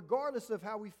life. Regardless of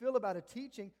how we feel about a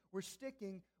teaching, we're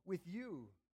sticking with you.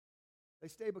 They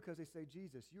stay because they say,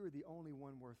 Jesus, you are the only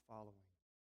one worth following.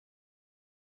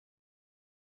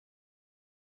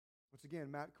 Once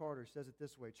again, Matt Carter says it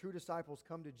this way: true disciples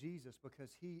come to Jesus because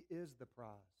he is the prize,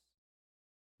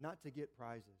 not to get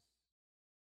prizes.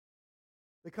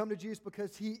 They come to Jesus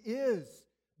because he is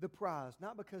the prize,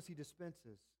 not because he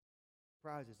dispenses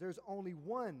prizes. There's only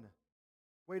one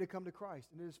way to come to Christ,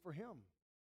 and it is for him.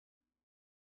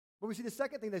 But we see the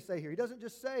second thing they say here. He doesn't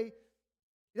just say,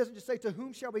 to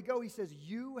whom shall we go? He says,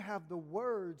 you have the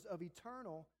words of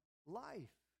eternal life.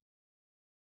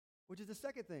 Which is the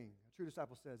second thing a true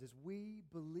disciple says, is we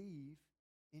believe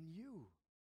in you.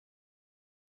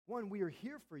 One, we are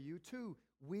here for you. Two,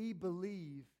 we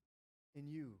believe in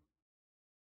you.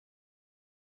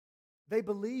 They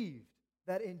believed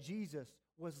that in Jesus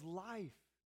was life.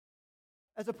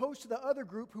 As opposed to the other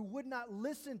group who would not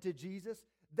listen to Jesus,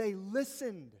 they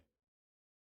listened.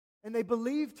 And they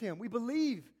believed him. We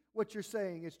believe what you're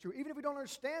saying is true. Even if we don't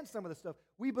understand some of the stuff,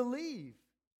 we believe.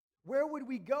 Where would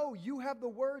we go? You have the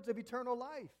words of eternal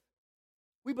life.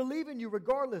 We believe in you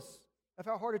regardless of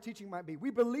how hard a teaching might be. We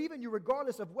believe in you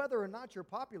regardless of whether or not you're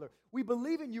popular. We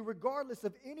believe in you regardless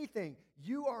of anything.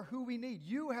 You are who we need.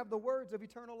 You have the words of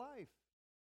eternal life.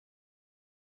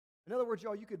 In other words,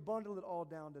 y'all, you could bundle it all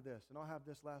down to this, and I'll have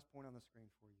this last point on the screen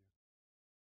for you.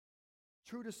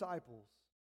 True disciples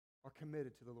are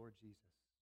committed to the Lord Jesus.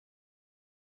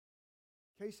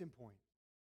 Case in point.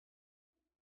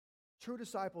 True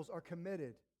disciples are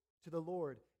committed to the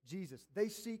Lord Jesus. They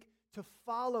seek to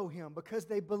follow him because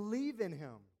they believe in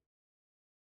him.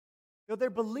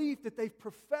 Their belief that they've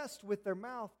professed with their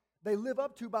mouth, they live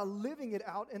up to by living it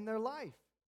out in their life.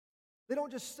 They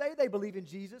don't just say they believe in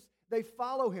Jesus, they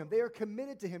follow him. They are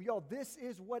committed to him. Y'all, this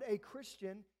is what a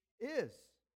Christian is.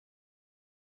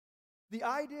 The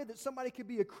idea that somebody could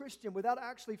be a Christian without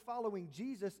actually following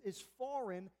Jesus is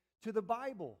foreign to the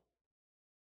Bible.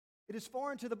 It is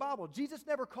foreign to the Bible. Jesus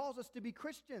never calls us to be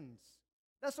Christians.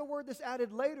 That's a word that's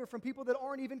added later from people that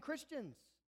aren't even Christians.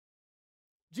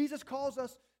 Jesus calls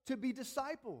us to be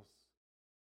disciples.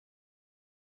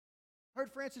 I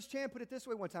heard Francis Chan put it this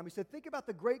way one time. He said, think about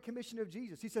the great commission of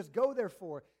Jesus. He says, go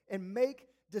therefore and make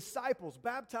disciples,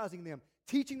 baptizing them,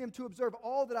 teaching them to observe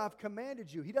all that I've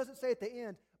commanded you. He doesn't say at the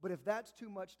end, but if that's too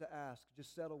much to ask,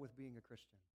 just settle with being a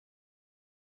Christian.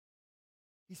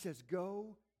 He says,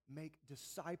 go make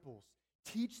disciples.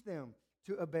 Teach them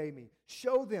to obey me.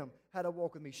 Show them how to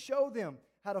walk with me. Show them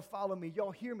how to follow me.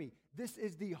 Y'all hear me. This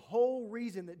is the whole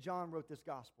reason that John wrote this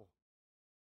gospel.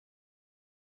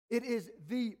 It is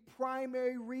the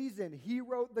primary reason he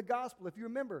wrote the gospel. If you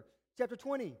remember, chapter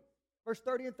 20, verse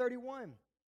 30 and 31.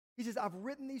 He says, I've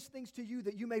written these things to you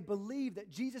that you may believe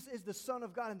that Jesus is the Son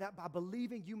of God and that by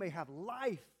believing you may have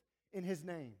life in his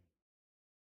name.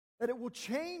 That it will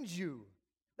change you.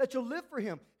 That you'll live for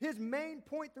him. His main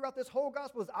point throughout this whole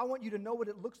gospel is I want you to know what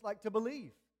it looks like to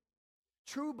believe.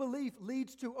 True belief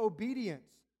leads to obedience,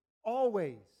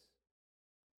 always.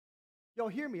 Y'all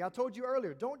hear me? I told you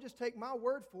earlier, don't just take my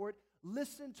word for it.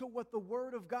 Listen to what the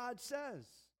Word of God says.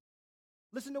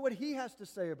 Listen to what he has to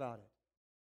say about it.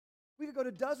 We could go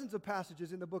to dozens of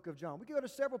passages in the book of John. We could go to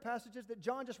several passages that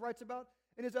John just writes about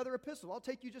in his other epistle. I'll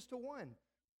take you just to one.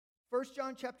 1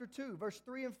 John chapter 2, verse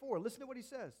 3 and 4. Listen to what he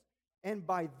says. And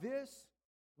by this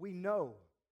we know.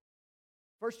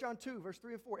 1 John 2, verse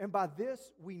 3 and 4. And by this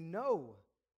we know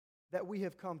that we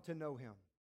have come to know him,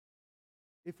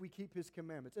 if we keep his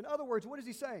commandments. In other words, what is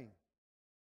he saying?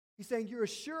 He's saying your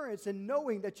assurance in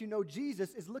knowing that you know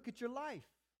Jesus is look at your life.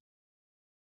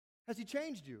 Has he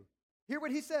changed you? Hear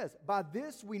what he says. By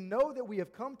this we know that we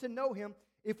have come to know him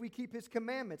if we keep his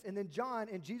commandments. And then John,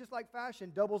 in Jesus-like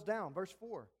fashion, doubles down. Verse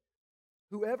 4.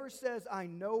 Whoever says, I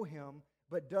know him,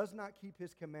 but does not keep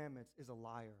his commandments is a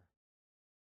liar.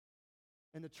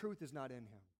 And the truth is not in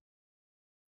him.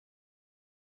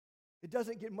 It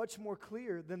doesn't get much more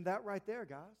clear than that right there,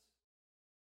 guys.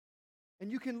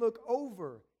 And you can look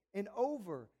over and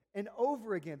over and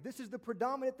over again. This is the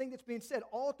predominant thing that's being said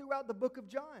all throughout the book of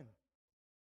John.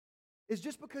 Is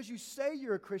just because you say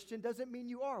you're a Christian doesn't mean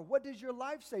you are. What does your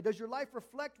life say? Does your life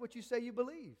reflect what you say you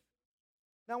believe?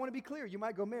 Now, I want to be clear. You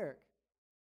might go, Merrick,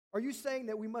 are you saying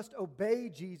that we must obey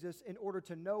Jesus in order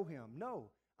to know him? No.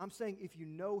 I'm saying if you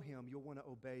know him, you'll want to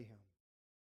obey him.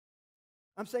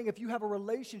 I'm saying if you have a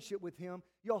relationship with him,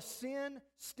 y'all, sin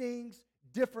stings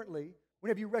differently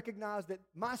whenever you recognize that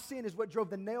my sin is what drove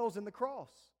the nails in the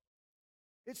cross.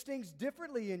 It stings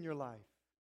differently in your life.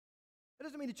 That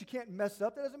doesn't mean that you can't mess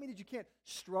up. That doesn't mean that you can't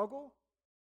struggle.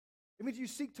 It means you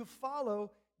seek to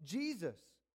follow Jesus.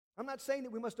 I'm not saying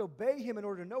that we must obey him in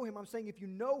order to know him. I'm saying if you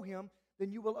know him,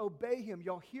 then you will obey him.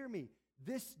 Y'all hear me.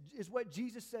 This is what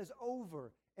Jesus says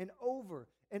over and over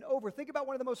and over. Think about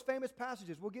one of the most famous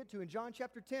passages we'll get to in John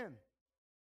chapter 10. It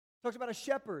talks about a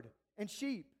shepherd and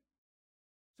sheep.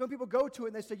 Some people go to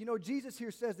it and they say, Jesus here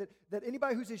says that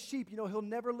anybody who's his sheep, he'll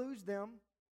never lose them.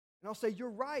 And I'll say, you're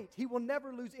right. He will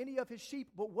never lose any of his sheep.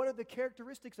 But what are the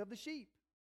characteristics of the sheep?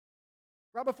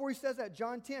 Right before he says that,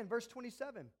 John 10, verse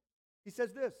 27, he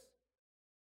says this.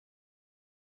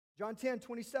 John 10,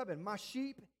 27, my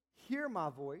sheep hear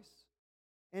my voice,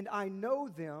 and I know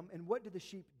them. And what do the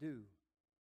sheep do?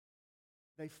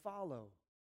 They follow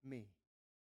me.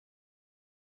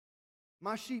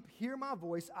 My sheep hear my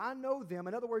voice. I know them.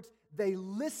 In other words, they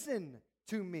listen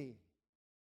to me.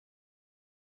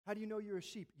 How do you know you're a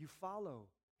sheep? You follow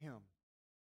him.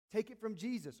 Take it from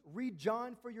Jesus. Read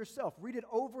John for yourself. Read it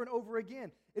over and over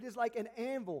again. It is like an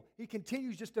anvil. He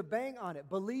continues just to bang on it.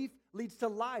 Belief leads to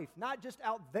life, not just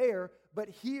out there, but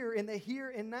here in the here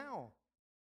and now.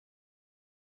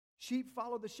 Sheep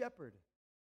follow the shepherd.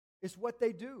 It's what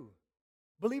they do.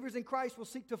 Believers in Christ will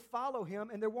seek to follow him,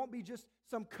 and there won't be just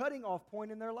some cutting off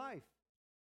point in their life.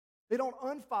 They don't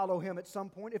unfollow him at some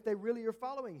point if they really are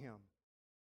following him.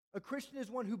 A Christian is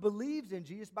one who believes in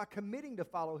Jesus by committing to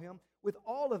follow him with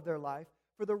all of their life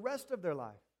for the rest of their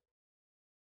life.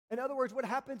 In other words, what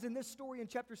happens in this story in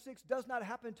chapter 6 does not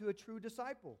happen to a true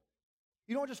disciple.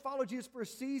 You don't just follow Jesus for a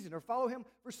season or follow him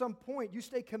for some point. You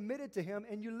stay committed to him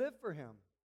and you live for him.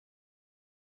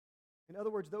 In other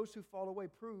words, those who fall away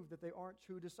prove that they aren't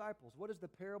true disciples. What does the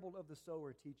parable of the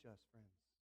sower teach us, friends?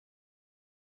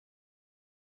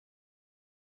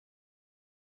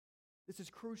 This is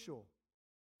crucial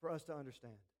for us to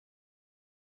understand.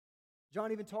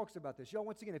 John even talks about this. Y'all,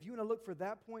 once again, if you want to look for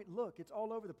that point, look, it's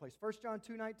all over the place. 1 John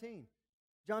 2:19.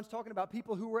 John's talking about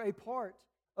people who were a part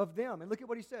of them. And look at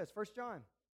what he says. 1 John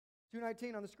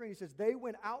 2:19 on the screen. He says, they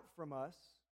went out from us,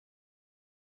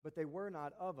 but they were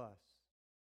not of us.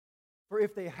 For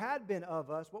if they had been of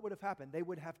us, what would have happened? They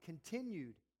would have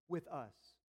continued with us.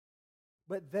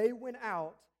 But they went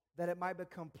out that it might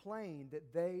become plain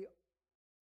that they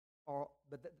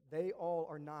all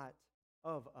are not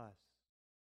of us.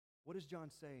 What is John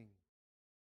saying?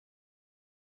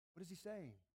 What is he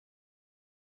saying?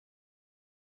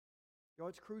 Y'all,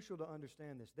 it's crucial to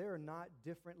understand this. There are not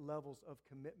different levels of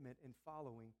commitment in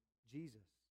following Jesus.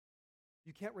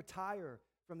 You can't retire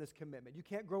from this commitment. You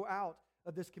can't grow out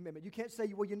of this commitment. You can't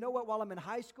say, well, you know what, while I'm in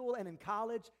high school and in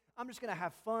college, I'm just going to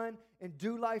have fun and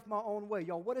do life my own way.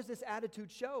 Y'all, what does this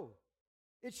attitude show?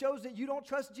 It shows that you don't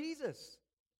trust Jesus.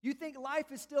 You think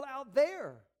life is still out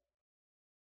there.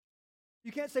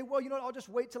 You can't say, well, you know what, I'll just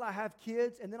wait till I have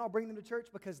kids and then I'll bring them to church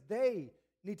because they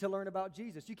need to learn about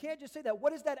Jesus. You can't just say that.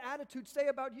 What does that attitude say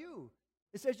about you?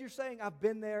 It says you're saying, I've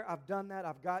been there, I've done that,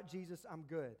 I've got Jesus, I'm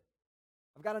good.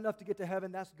 I've got enough to get to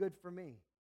heaven, that's good for me.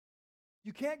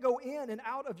 You can't go in and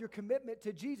out of your commitment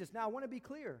to Jesus. Now, I want to be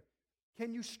clear.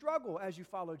 Can you struggle as you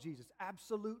follow Jesus?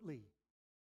 Absolutely.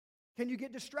 Can you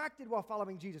get distracted while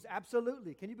following Jesus?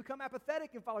 Absolutely. Can you become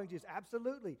apathetic in following Jesus?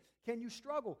 Absolutely. Can you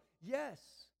struggle? Yes.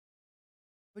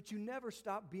 But you never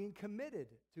stop being committed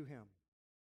to him.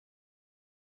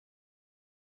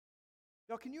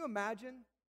 Now, can you imagine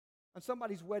on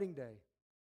somebody's wedding day,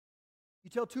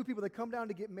 you tell two people that come down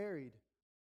to get married,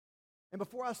 and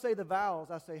before I say the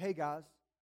vows, I say, hey guys,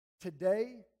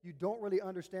 today you don't really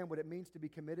understand what it means to be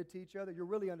committed to each other. You'll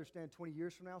really understand 20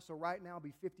 years from now, so right now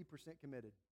be 50%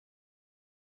 committed.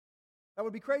 That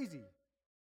would be crazy,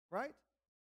 right?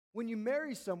 When you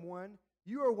marry someone,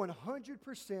 you are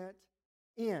 100%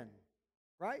 in,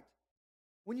 right?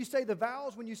 When you say the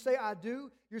vows, when you say I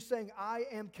do, you're saying I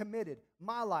am committed.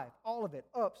 My life, all of it,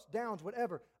 ups, downs,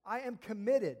 whatever. I am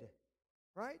committed,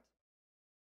 right?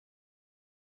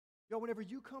 Whenever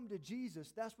you come to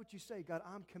Jesus, that's what you say, God,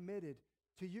 I'm committed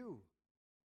to you.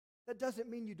 That doesn't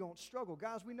mean you don't struggle.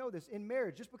 Guys, we know this. In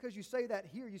marriage, just because you say that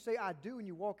here, you say, I do, and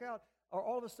you walk out, are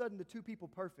all of a sudden the two people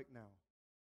perfect now?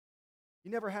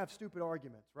 You never have stupid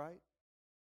arguments, right?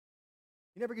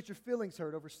 You never get your feelings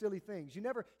hurt over silly things. You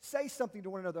never say something to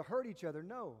one another, hurt each other.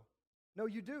 No. No,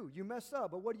 you do. You mess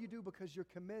up. But what do you do because you're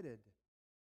committed?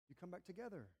 You come back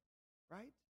together, right?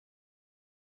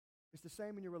 It's the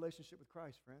same in your relationship with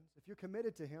Christ, friends. If you're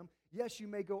committed to Him, yes, you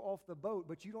may go off the boat,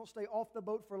 but you don't stay off the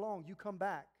boat for long. You come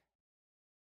back.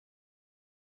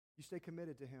 You stay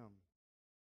committed to Him.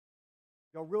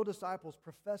 Real disciples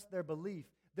profess their belief,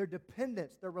 their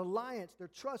dependence, their reliance, their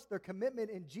trust, their commitment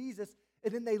in Jesus,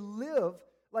 and then they live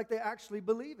like they actually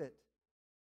believe it.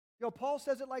 Paul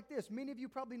says it like this. Many of you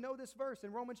probably know this verse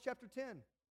in Romans chapter 10.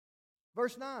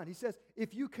 Verse 9, he says,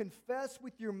 if you confess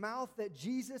with your mouth that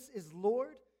Jesus is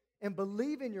Lord and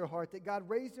believe in your heart that God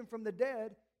raised Him from the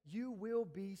dead, you will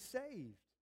be saved.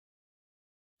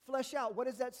 Flesh out, what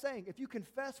is that saying? If you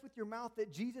confess with your mouth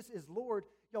that Jesus is Lord,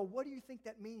 what do you think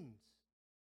that means?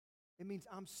 It means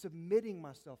I'm submitting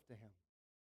myself to Him.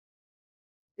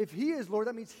 If He is Lord,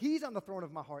 that means He's on the throne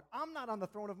of my heart. I'm not on the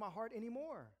throne of my heart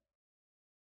anymore.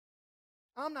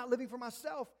 I'm not living for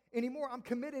myself anymore. I'm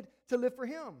committed to live for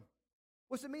Him.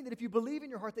 What's it mean? That if you believe in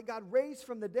your heart that God raised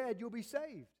from the dead, you'll be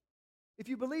saved. If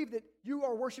you believe that you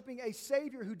are worshiping a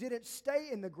Savior who didn't stay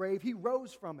in the grave, He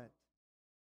rose from it.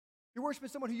 You're worshiping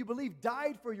someone who you believe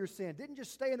died for your sin, didn't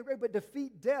just stay in the grave, but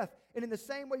defeat death. And in the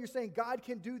same way, you're saying, God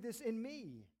can do this in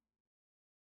me.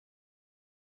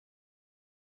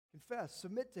 Confess,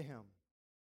 submit to Him.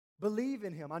 Believe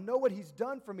in Him. I know what He's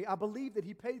done for me. I believe that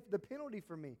He paid the penalty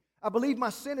for me. I believe my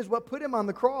sin is what put Him on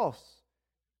the cross.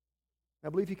 I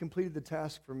believe He completed the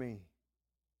task for me.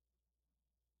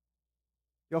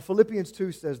 Philippians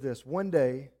 2 says this, one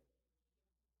day,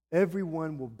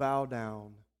 everyone will bow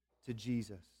down to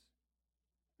Jesus.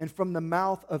 And from the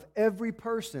mouth of every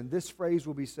person, this phrase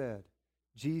will be said,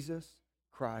 Jesus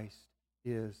Christ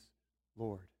is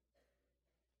Lord.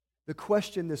 The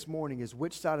question this morning is,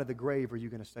 which side of the grave are you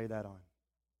going to say that on?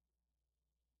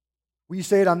 Will you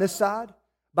say it on this side,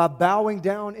 by bowing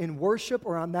down in worship,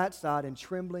 or on that side in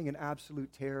trembling and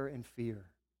absolute terror and fear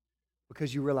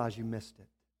because you realize you missed it?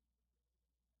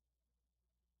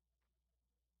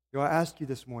 I ask you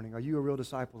this morning, are you a real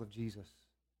disciple of Jesus?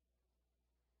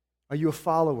 Are you a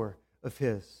follower of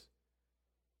His?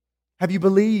 Have you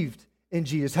believed in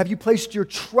Jesus? Have you placed your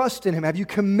trust in Him? Have you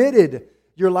committed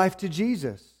your life to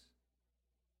Jesus?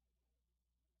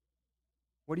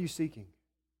 What are you seeking?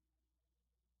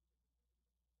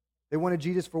 They wanted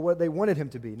Jesus for what they wanted Him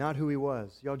to be, not who He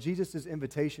was. Jesus'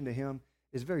 invitation to Him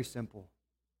is very simple.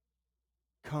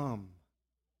 Come,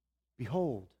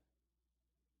 behold,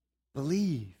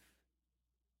 believe,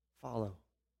 follow.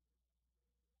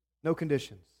 No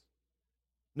conditions.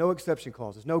 No exception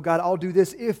clauses. No, God, I'll do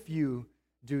this if you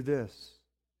do this.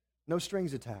 No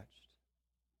strings attached.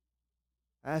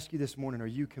 I ask you this morning, are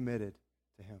you committed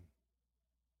to Him?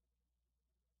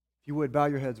 If you would, bow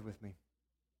your heads with me.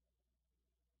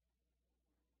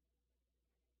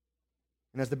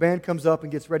 And as the band comes up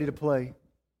and gets ready to play,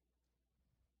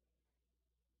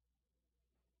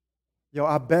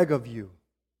 I beg of you,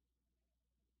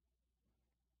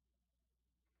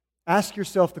 ask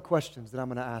yourself the questions that I'm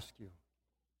going to ask you.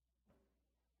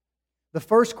 The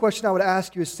first question I would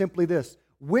ask you is simply this: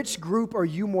 which group are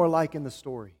you more like in the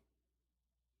story?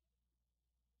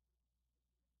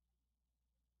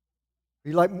 Are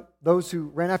you like those who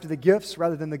ran after the gifts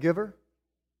rather than the giver?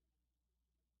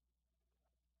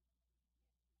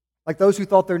 Like those who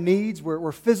thought their needs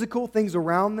were physical, things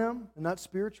around them, and not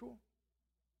spiritual?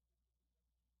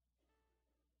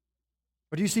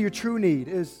 Or do you see your true need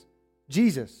is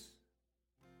Jesus?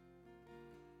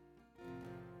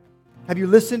 Have you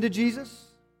listened to Jesus?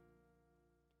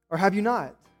 Or have you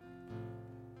not?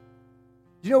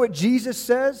 Do you know what Jesus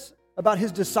says about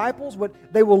His disciples?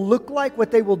 What they will look like, what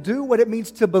they will do, what it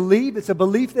means to believe? It's a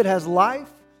belief that has life.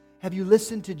 Have you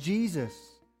listened to Jesus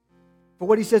for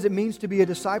what He says it means to be a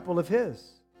disciple of His?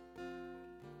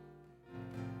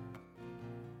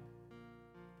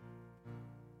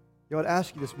 I'd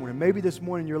ask you this morning, maybe this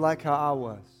morning you're like how I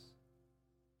was.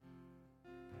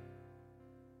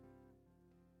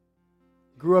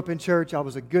 Grew up in church, I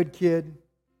was a good kid,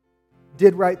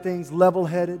 did right things,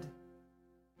 level-headed,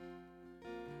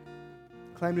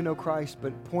 claimed to know Christ,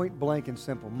 but point blank and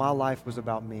simple, my life was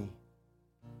about me.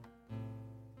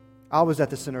 I was at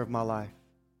the center of my life.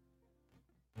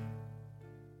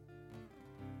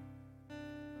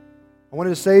 I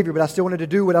wanted a Savior, but I still wanted to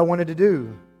do what I wanted to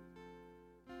do.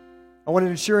 I wanted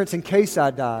insurance in case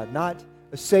I died, not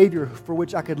a Savior for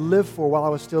which I could live for while I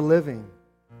was still living.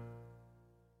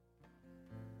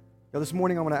 Now, this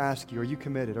morning I want to ask you, are you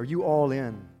committed? Are you all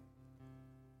in?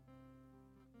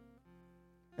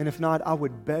 And if not, I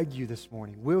would beg you this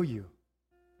morning, will you?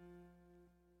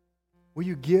 Will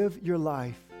you give your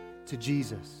life to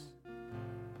Jesus?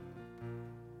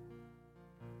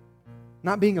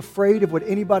 Not being afraid of what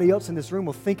anybody else in this room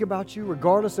will think about you,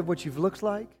 regardless of what you've looked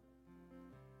like.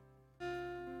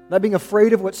 Not being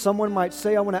afraid of what someone might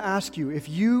say. I want to ask you, if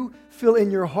you feel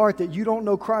in your heart that you don't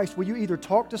know Christ, will you either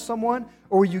talk to someone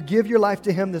or will you give your life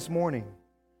to Him this morning?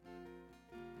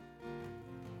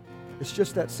 It's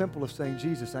just that simple of saying,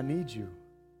 Jesus, I need you.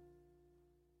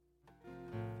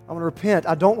 I want to repent.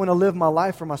 I don't want to live my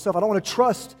life for myself. I don't want to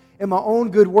trust in my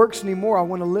own good works anymore. I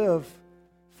want to live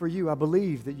for you. I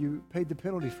believe that you paid the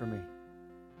penalty for me.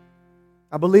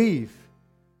 I believe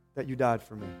that you died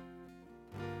for me.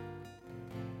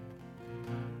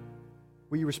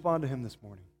 Will you respond to Him this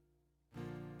morning?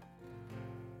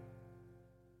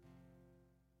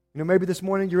 You know, maybe this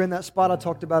morning you're in that spot I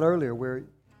talked about earlier where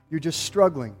you're just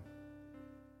struggling.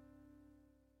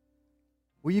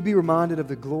 Will you be reminded of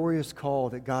the glorious call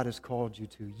that God has called you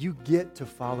to? You get to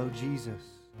follow Jesus.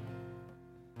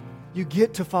 You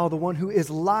get to follow the one who is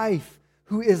life,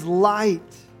 who is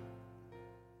light.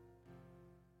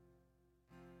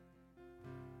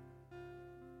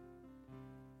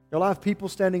 You'll have people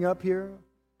standing up here.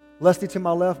 Leslie to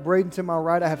my left, Braden to my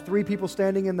right. I have 3 people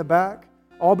standing in the back.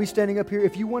 I'll be standing up here.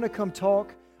 If you want to come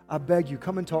talk, I beg you,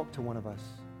 come and talk to one of us.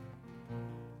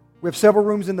 We have several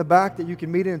rooms in the back that you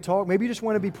can meet in and talk. Maybe you just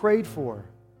want to be prayed for.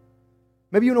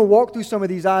 Maybe you want to walk through some of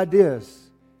these ideas.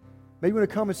 Maybe you want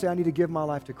to come and say, I need to give my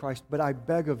life to Christ. But I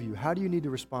beg of you, how do you need to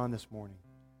respond this morning?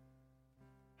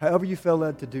 However you feel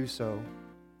led to do so,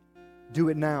 do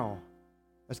it now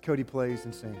as Cody plays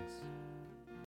and sings.